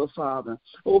of evil, Father.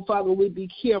 Oh, Father, we be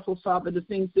careful, Father, the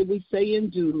things that we say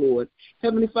and do, Lord.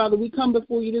 Heavenly Father, we come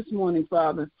before you this morning,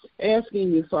 Father,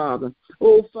 asking you, Father,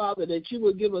 oh, Father, that you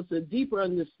will give us a deeper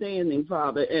understanding,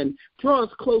 Father, and draw us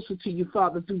closer to you,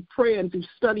 Father, through prayer and through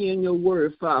studying your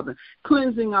word, Father,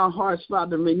 cleansing our hearts,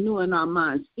 Father, renewing our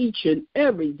minds each and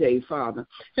every day, Father.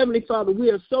 Heavenly Father,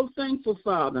 we are so thankful,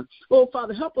 Father. Oh,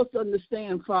 Father, help us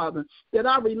understand, Father, that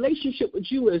our relationship with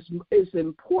you is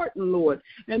important, important, Lord,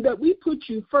 and that we put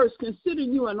you first,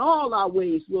 considering you in all our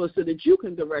ways, Lord, so that you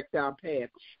can direct our path.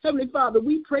 Heavenly Father,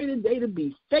 we pray today to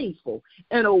be faithful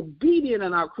and obedient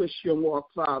in our Christian walk,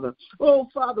 Father. Oh,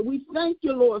 Father, we thank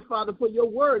you, Lord, Father, for your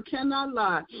word cannot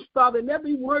lie. Father, and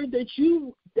every word that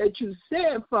you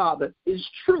said, Father, is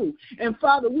true. And,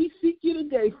 Father, we seek you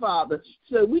today, Father,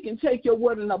 so that we can take your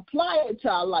word and apply it to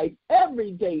our life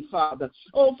every day, Father.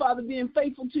 Oh, Father, being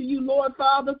faithful to you, Lord,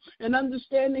 Father, and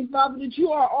understanding, Father, that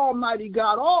you are Almighty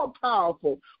God,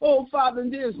 all-powerful. Oh, Father,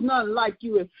 and there's none like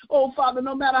you. And, oh, Father,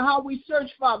 no matter how we search,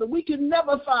 Father, we can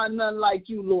never find none like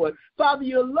you, Lord. Father,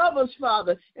 you love us,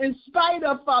 Father, in spite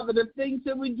of, Father, the things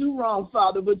that we do wrong,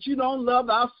 Father, but you don't love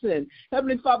our sin.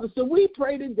 Heavenly Father, so we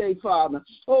pray today, Father,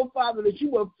 oh, Father, that you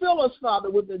will fill us, Father,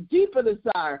 with a deeper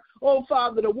desire, oh,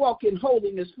 Father, to walk in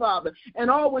holiness, Father, and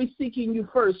always seeking you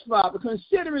first, Father,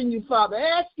 considering you, Father,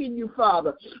 asking you,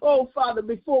 Father, oh, Father,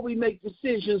 before we make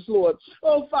decisions, Lord.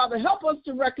 Oh, Father, help us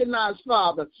to recognize,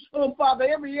 Father, oh, Father,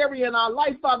 every area in our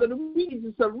life, Father, that we need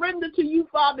to surrender to you,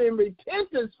 Father, in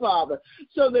repentance, Father,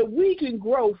 so that we can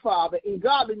grow, Father, in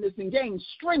godliness and gain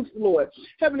strength, Lord.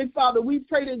 Heavenly Father, we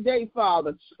pray today,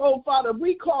 Father, oh, Father,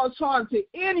 we cause harm to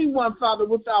anyone, Father,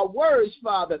 with our words,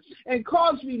 Father, and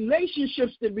cause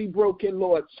relationships to be broken,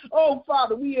 Lord. Oh,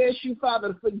 Father, we ask you,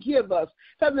 Father, to forgive us.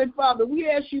 Heavenly Father, we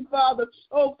ask you, Father,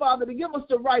 oh, Father, to give us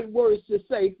the right words to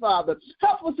say, Father.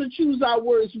 Help us to choose our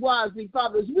words wisely,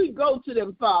 Father, as we go to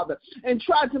them, Father, and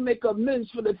try to make amends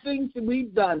for the things that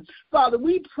we've done. Father,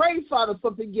 we pray, Father,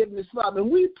 for forgiveness, Father.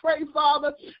 And we pray,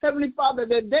 Father, Heavenly Father,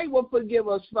 that they will forgive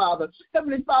us, Father.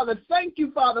 Heavenly Father, thank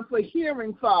you, Father, for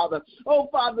hearing, Father. Oh,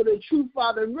 Father, the truth,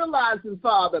 Father, and realizing,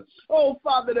 Father, oh,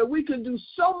 Father, that we can do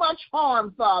so much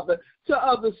harm, Father, to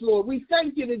others, Lord. We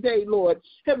thank you today, Lord.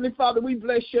 Heavenly Father, we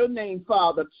bless your name,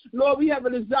 Father. Lord, we have a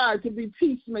desire to be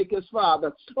peacemakers,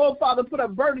 Father. Oh, Father, put a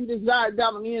burning desire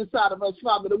down on the inside of us,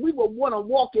 Father, that we will want to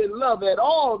walk in love at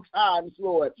all times,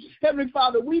 Lord. Heavenly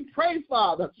Father, we pray,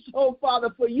 Father, oh, Father,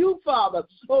 for you, Father.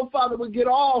 Oh, Father, we get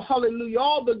all, hallelujah,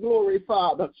 all the glory,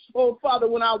 Father. Oh, Father,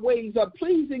 when our ways are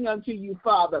pleasing unto you,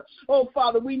 Father. Oh,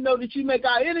 Father, we know that you make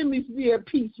our enemies be at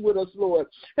peace with us, Lord.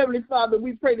 Heavenly Father,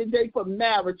 we pray today for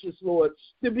marriages, Lord,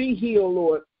 to be healed,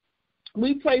 Lord.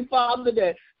 We pray, Father,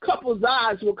 that couples'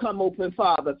 eyes will come open,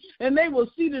 Father, and they will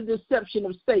see the deception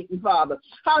of Satan, Father,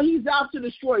 how he's out to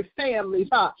destroy families,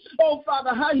 oh, Father,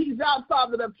 how he's out,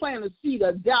 Father, to plant a seed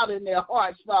of doubt in their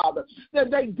hearts, Father, that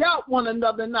they doubt one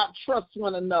another, not trust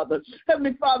one another.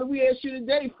 Heavenly Father, we ask you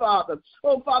today, Father,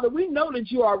 oh, Father, we know that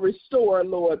you are a restorer,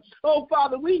 Lord. Oh,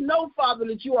 Father, we know, Father,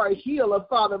 that you are a healer,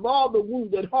 Father, of all the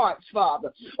wounded hearts,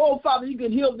 Father. Oh, Father, you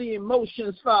can heal the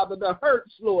emotions, Father, the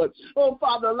hurts, Lord. Oh,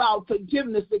 Father, allow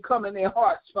forgiveness to come in their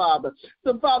hearts, Father.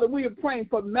 So, Father, we are praying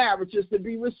for marriages to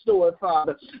be restored,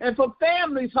 Father, and for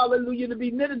families, hallelujah, to be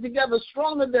knitted together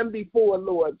stronger than before,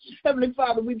 Lord. Heavenly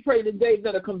Father, we pray today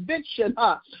that a conviction,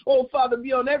 oh, Father,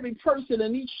 be on every person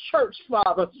in each church,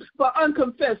 Father, for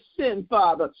unconfessed sin,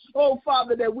 Father. Oh,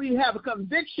 Father, that we have a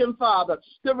conviction, Father,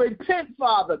 to repent,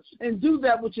 Father, and do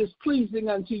that which is pleasing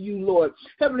unto you, Lord.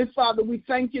 Heavenly Father, we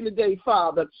thank you today,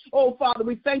 Father. Oh, Father,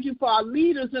 we thank you for our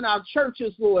leaders in our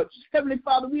churches, Lord. Heavenly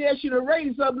Father, we ask you to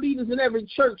raise up leaders in every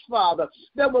church, Father,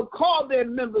 that will call their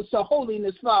members to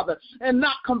holiness, Father, and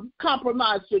not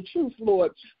compromise the truth,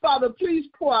 Lord. Father, please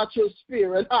pour out your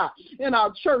spirit in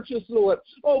our churches, Lord.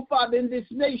 Oh, Father, in this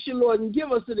nation, Lord, and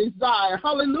give us a desire,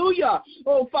 hallelujah,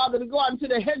 oh, Father, to go out into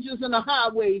the hedges and the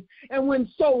highways and win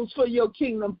souls for your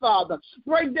kingdom, Father.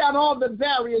 Break down all the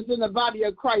barriers in the body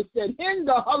of Christ that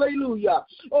hinder, hallelujah,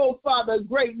 oh, Father, a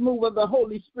great move of the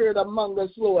Holy Spirit among us,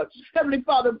 Lord. Heavenly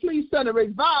Father, please send a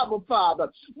revival, Father.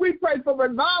 We pray for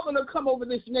revival to come over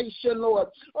this nation, Lord.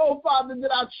 Oh, Father,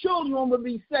 that our children will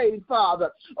be saved,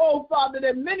 Father. Oh, Father,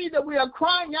 that many that we are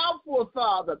crying out for,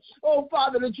 Father. Oh,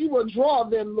 Father, that you will draw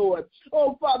them, Lord.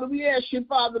 Oh, Father, we ask you,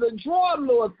 Father, to draw them,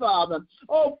 Lord, Father.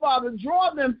 Oh, Father,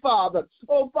 draw them, Father.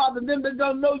 Oh, Father, them that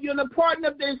don't know you and the pardon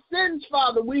of their sins,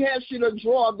 Father, we ask you to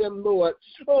draw them, Lord.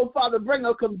 Oh, Father, bring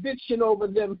a conviction over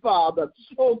them, Father.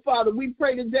 Oh, Father, we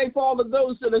pray today for all of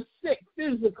those that are sick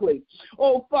physically.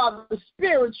 Oh, Father,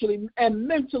 spiritually and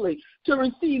mentally, to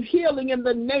receive healing in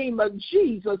the name of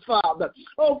Jesus, Father.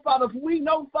 Oh, Father, we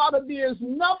know, Father, there is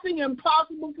nothing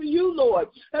impossible for you, Lord.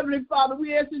 Heavenly Father,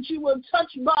 we ask that you will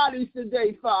touch bodies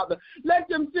today, Father. Let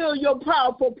them feel your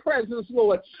powerful presence,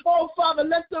 Lord. Oh, Father,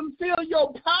 let them feel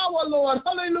your power, Lord.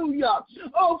 Hallelujah.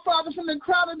 Oh, Father, from the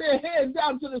crown of their head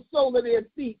down to the sole of their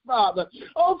feet, Father.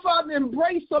 Oh, Father,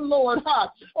 embrace them, Lord.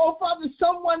 Oh, Father,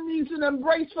 someone needs an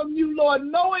embrace from you, Lord,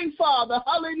 knowing, Father,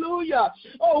 hallelujah.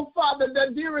 Oh, Father,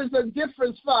 that there is a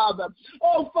difference, Father.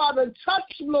 Oh, Father,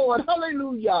 touch, Lord.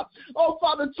 Hallelujah. Oh,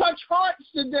 Father, touch hearts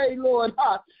today, Lord.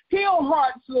 Heal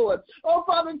hearts, Lord. Oh,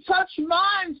 Father, touch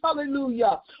minds.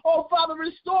 Hallelujah. Oh, Father,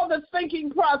 restore the thinking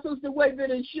process the way that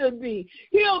it should be.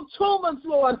 Heal tumors,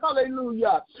 Lord.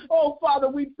 Hallelujah. Oh, Father,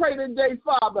 we pray today,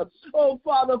 Father. Oh,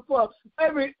 Father, for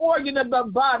every organ of the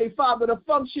body, Father, to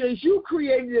function as you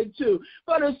created it to.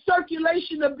 For the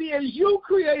circulation to be as you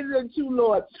created it to,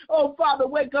 Lord. Oh, Father,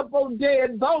 wake up, oh,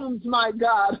 dead bones, my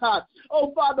God.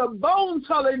 Oh, Father, bones,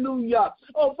 hallelujah.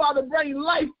 Oh, Father, bring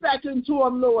life back into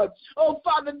them, Lord. Oh,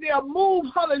 Father, they'll move,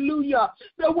 hallelujah,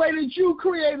 the way that you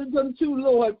created them to,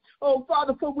 Lord. Oh,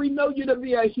 Father, for we know you to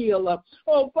be a healer.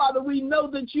 Oh, Father, we know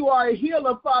that you are a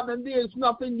healer, Father, and there's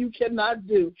nothing you cannot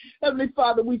do. Heavenly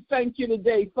Father, we thank you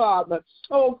today, Father.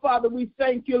 Oh, Father, we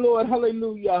thank you, Lord,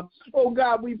 hallelujah. Oh,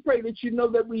 God, we pray that you know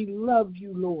that we love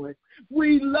you, Lord.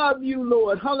 We love you,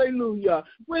 Lord. Hallelujah.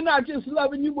 We're not just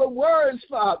loving you with words,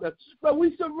 Father, but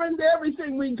we surrender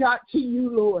everything we got to you,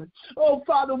 Lord. Oh,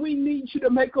 Father, we need you to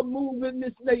make a move in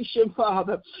this nation,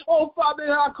 Father. Oh, Father, in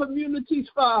our communities,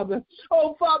 Father.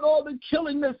 Oh, Father, all the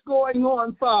killing that's going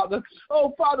on, Father.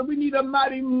 Oh, Father, we need a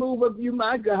mighty move of you,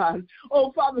 my God.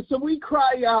 Oh, Father, so we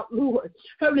cry out, Lord.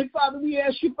 Heavenly Father, we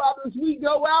ask you, Father, as we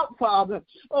go out, Father.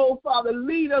 Oh, Father,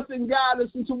 lead us and guide us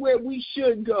into where we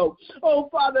should go. Oh,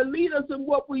 Father, lead us in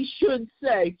what we should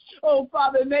say. Oh,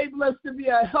 Father, enable us to be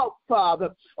a help, Father.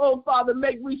 Oh, Father,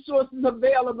 make resources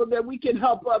available that we can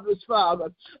help others,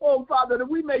 Father. Oh, Father, that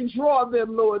we may draw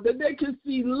them, Lord, that they can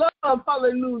see love,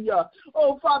 hallelujah.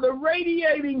 Oh, Father,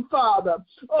 radiating, Father.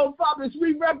 Oh, Father, as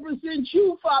we represent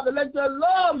you, Father, let the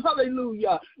love,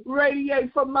 hallelujah,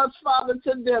 radiate from us, Father,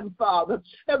 to them, Father.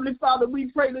 Heavenly Father,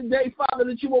 we pray today, Father,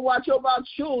 that you will watch over our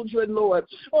children, Lord.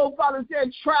 Oh, Father, as they're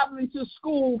traveling to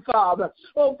school, Father.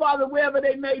 Oh, Father, wherever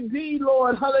they may be,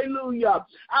 Lord, hallelujah.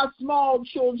 Our small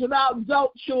children, our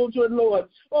adult children, Lord.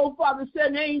 Oh, Father,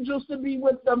 send angels to be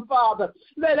with them, Father.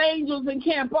 Let angels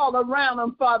encamp all around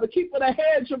them, Father. Keep a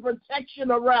hedge of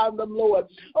protection around them, Lord.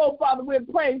 Oh, Father, we're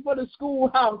praying for the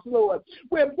schoolhouse, Lord.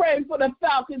 We're praying for the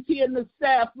faculty and the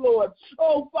staff, Lord.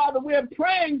 Oh, Father, we're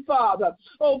praying, Father.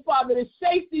 Oh, Father, that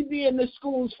safety be in the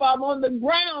schools, Father, on the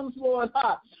grounds, Lord.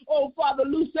 Oh, Father,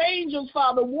 loose angels,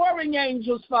 Father, warring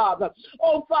angels, Father.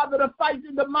 Oh, Father, to fight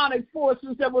the demonic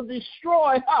forces that will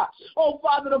destroy, oh,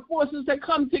 Father, the forces that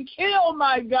come to kill,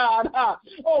 my God,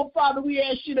 Oh, Father, we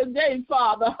ask you today,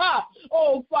 Father,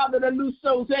 Oh, Father, to loose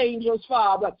those angels,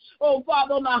 Father. Oh,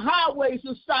 Father, on the highways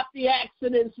to stop the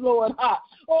accidents, Lord,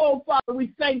 Oh, Father,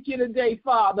 we thank you today,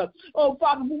 Father. Oh,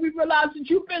 Father, we realize that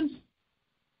you've been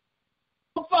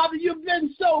Oh, Father, you've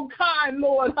been so kind,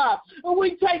 Lord.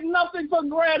 We take nothing for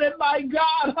granted, my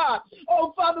God.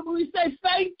 Oh, Father, we say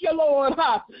thank you, Lord.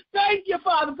 Thank you,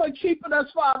 Father, for keeping us,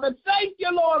 Father. Thank you,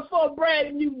 Lord, for a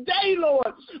brand new day, Lord.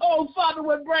 Oh, Father,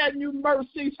 with brand new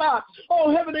mercies.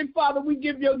 Oh, Heavenly Father, we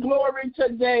give you glory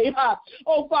today.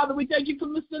 Oh, Father, we thank you for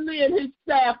Mr. Lee and his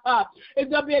staff at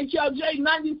WHLJ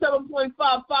 97.5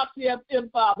 Foxy FM,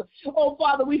 Father. Oh,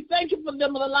 Father, we thank you for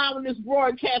them allowing this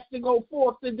broadcast to go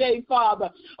forth today, Father.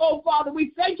 Oh, Father,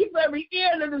 we thank you for every ear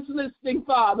that is listening,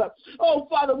 Father. Oh,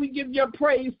 Father, we give you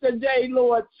praise today,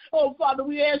 Lord. Oh, Father,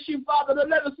 we ask you, Father, to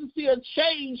let us see a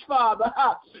change, Father.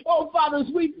 Oh, Father,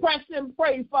 as we press and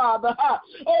pray, Father.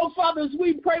 Oh, Father, as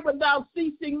we pray without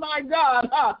ceasing, my God.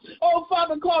 Oh,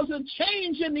 Father, cause a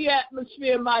change in the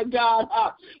atmosphere, my God.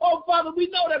 Oh, Father, we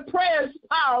know that prayer is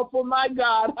powerful, my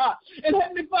God. And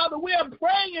Heavenly Father, we are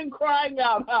praying and crying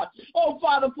out, oh,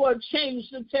 Father, for a change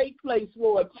to take place,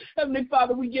 Lord. Heavenly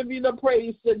Father, we give you the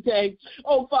praise today.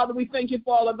 Oh, Father, we thank you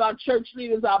for all of our church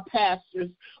leaders, our pastors.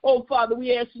 Oh, Father,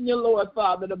 we ask in your Lord,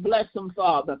 Father, to bless them,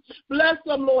 Father. Bless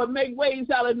them, Lord. Make ways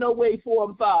out of no way for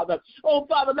them, Father. Oh,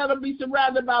 Father, let them be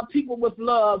surrounded by people with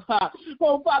love.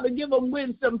 Oh, Father, give them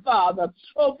wisdom, Father.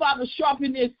 Oh, Father,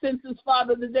 sharpen their senses,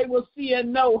 Father, that they will see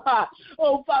and know.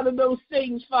 Oh, Father, those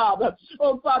things, Father.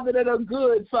 Oh, Father, that are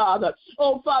good, Father.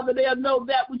 Oh, Father, they'll know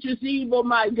that which is evil,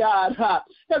 my God.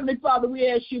 Heavenly Father, we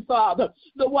ask you, Father,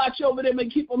 to watch over them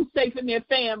and keep them safe in their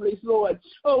families, Lord.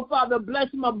 Oh, Father,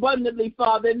 bless them abundantly,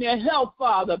 Father, in their health,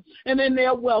 Father, and in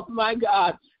their wealth, my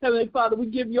God. Heavenly Father, we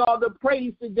give you all the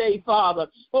praise today, Father.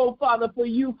 Oh, Father, for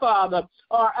you, Father,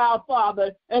 are our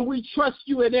Father, and we trust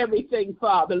you in everything,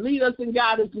 Father. Lead us and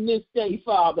guide us in this day,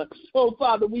 Father. Oh,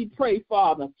 Father, we pray,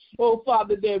 Father. Oh,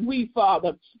 Father, that we,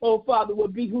 Father, oh, Father, will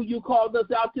be who you called us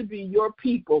out to be, your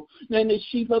people, and the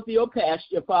sheep of your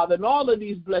pasture, Father. And all of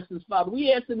these blessings, Father,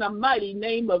 we ask in the mighty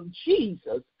name of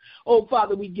Jesus. Oh,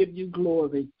 Father, we give you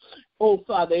glory. Oh,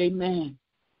 Father, amen.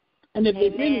 And if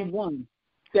there's anyone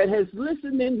that has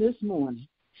listened in this morning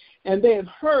and they have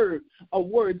heard a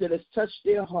word that has touched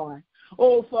their heart.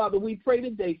 Oh, Father, we pray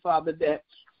today, Father, that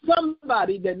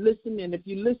somebody that listen in, if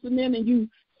you listen in and you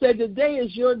say today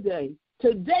is your day,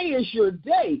 today is your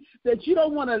day, that you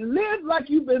don't want to live like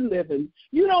you've been living.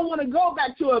 You don't want to go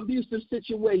back to an abusive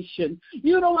situation.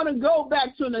 You don't want to go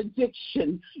back to an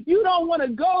addiction. You don't want to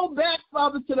go back,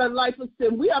 Father, to that life of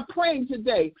sin. We are praying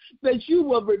today that you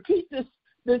will repeat this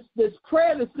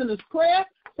prayer, this sinner's prayer,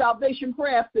 salvation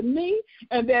prayer after me,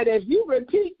 and that if you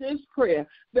repeat this prayer,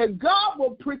 that God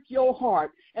will prick your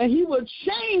heart and he will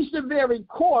change the very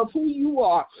core of who you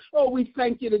are. Oh, we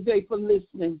thank you today for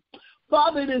listening.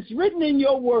 Father, it is written in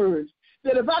your word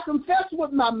that if I confess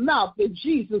with my mouth that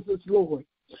Jesus is Lord,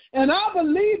 and I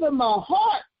believe in my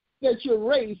heart that you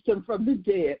raised him from the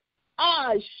dead,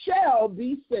 I shall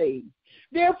be saved.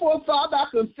 Therefore, Father, I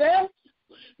confess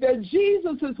that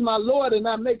Jesus is my Lord and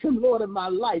I make him Lord of my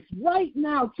life. Right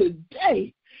now,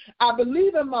 today, I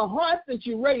believe in my heart that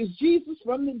you raised Jesus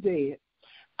from the dead.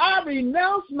 I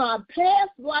renounce my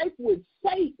past life with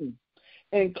Satan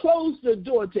and close the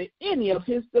door to any of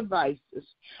his devices.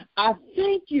 I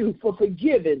thank you for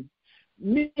forgiving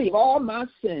me of all my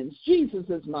sins. Jesus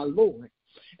is my Lord,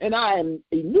 and I am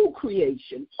a new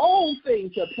creation. All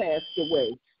things have passed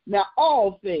away. Now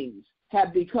all things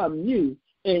have become new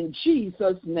in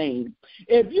Jesus' name.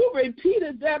 If you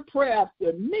repeated that prayer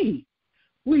after me,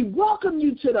 we welcome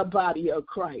you to the body of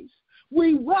Christ.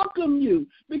 We welcome you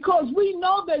because we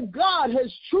know that God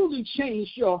has truly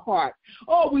changed your heart.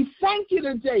 Oh, we thank you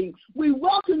today. We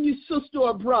welcome you, sister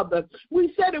or brother. We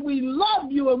say that we love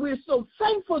you and we're so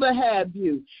thankful to have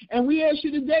you. And we ask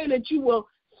you today that you will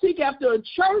seek after a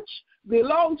church,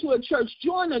 belong to a church,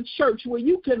 join a church where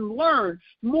you can learn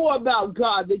more about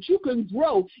God, that you can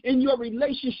grow in your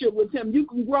relationship with him. You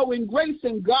can grow in grace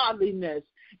and godliness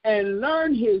and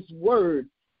learn his word.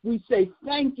 We say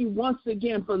thank you once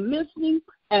again for listening,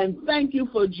 and thank you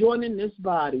for joining this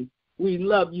body. We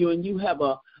love you, and you have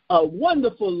a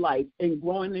wonderful life in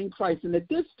growing in Christ. And at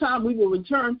this time, we will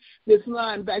return this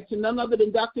line back to none other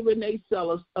than Dr. Renee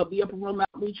Sellers of the Upper Room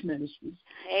Outreach Ministries.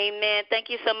 Amen. Thank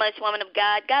you so much, woman of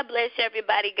God. God bless you,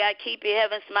 everybody. God keep your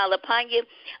heaven smile upon you.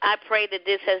 I pray that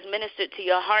this has ministered to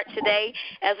your heart today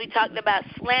as we talked about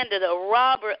slander, the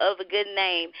robber of a good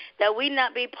name, that we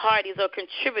not be parties or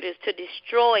contributors to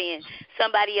destroying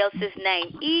somebody else's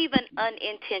name, even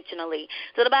unintentionally.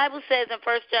 So the Bible says in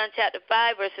 1 John chapter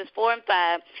 5, verses 4 and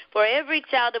 5, for every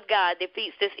child of God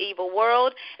defeats this evil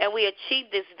world, and we achieve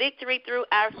this victory through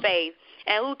our faith.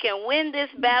 And who can win this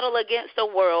battle against the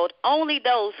world? Only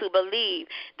those who believe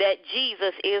that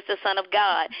Jesus is the Son of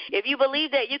God. If you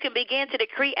believe that, you can begin to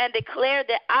decree and declare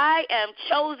that I am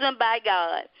chosen by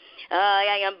God.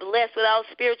 I am blessed with all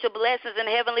spiritual blessings in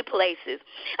heavenly places.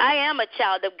 I am a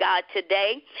child of God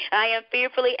today. I am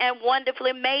fearfully and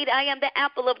wonderfully made. I am the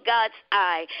apple of God's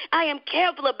eye. I am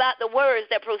careful about the words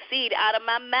that proceed out of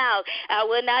my mouth. I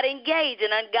will not engage in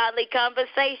ungodly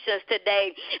conversations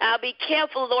today. I'll be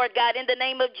careful, Lord God, in the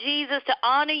name of Jesus, to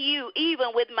honor you even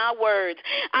with my words.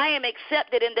 I am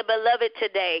accepted in the beloved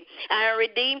today. I am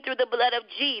redeemed through the blood of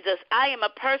Jesus. I am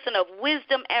a person of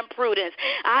wisdom and prudence.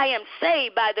 I am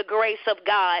saved by the grace of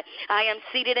God. I am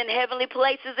seated in heavenly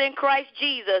places in Christ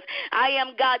Jesus. I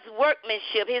am God's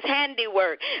workmanship, his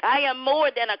handiwork. I am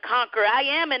more than a conqueror. I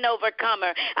am an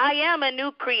overcomer. I am a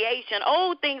new creation.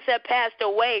 Old things have passed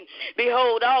away.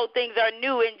 Behold, all things are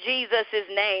new in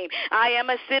Jesus' name. I am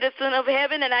a citizen of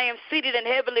heaven, and I am seated in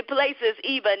heavenly places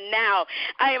even now.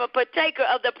 I am a partaker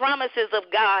of the promises of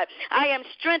God. I am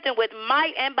strengthened with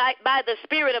might and by the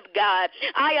Spirit of God.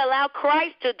 I allow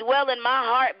Christ to dwell in my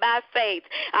heart by faith.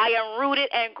 I am rooted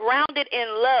and grounded in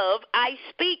love. I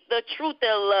speak the truth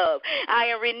in love. I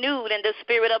am renewed in the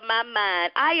spirit of my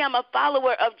mind. I am a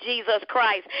follower of Jesus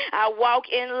Christ. I walk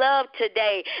in love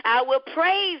today. I will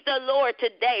praise the Lord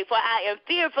today, for I am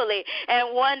fearfully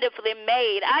and wonderfully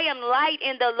made. I am light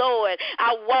in the Lord.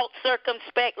 I walk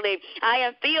circumspectly. I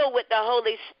am filled with the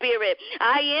Holy Spirit.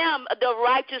 I am the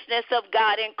righteousness of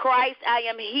God in Christ. I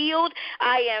am healed.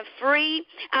 I am free.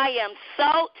 I am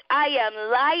salt. I am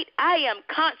light. I am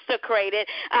consecrated.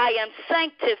 I am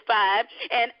sanctified,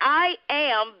 and I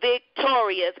am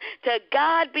victorious. To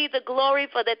God be the glory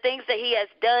for the things that he has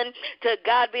done. To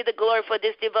God be the glory for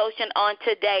this devotion on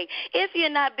today. If you're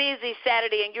not busy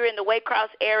Saturday and you're in the Waycross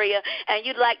area and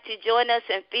you'd like to join us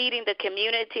in feeding the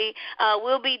community,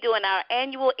 we'll be doing doing our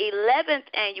 11th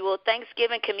annual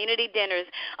Thanksgiving community dinners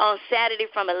on Saturday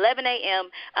from 11 a.m.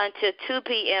 until 2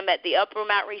 p.m. at the Upper Room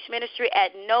Outreach Ministry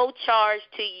at no charge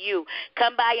to you.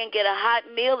 Come by and get a hot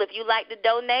meal. If you like to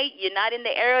donate, you're not in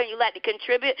the area and you like to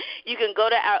contribute, you can go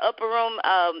to our Upper Room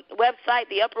website,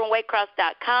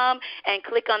 theupperroomwaycross.com, and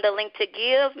click on the link to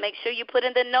give. Make sure you put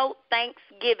in the note,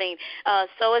 Thanksgiving.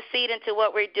 Sow a seed into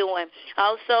what we're doing.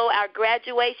 Also, our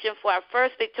graduation for our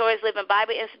first Victorious Living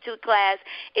Bible Institute class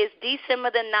is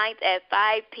December the 9th at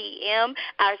 5 p.m.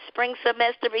 Our spring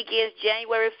semester begins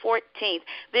January 14th.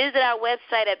 Visit our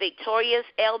website at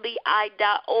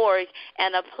victoriouslbi.org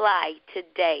and apply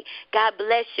today. God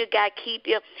bless you. God keep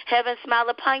you. Heaven smile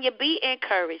upon you. Be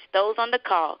encouraged. Those on the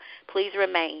call, please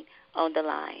remain on the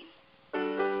line.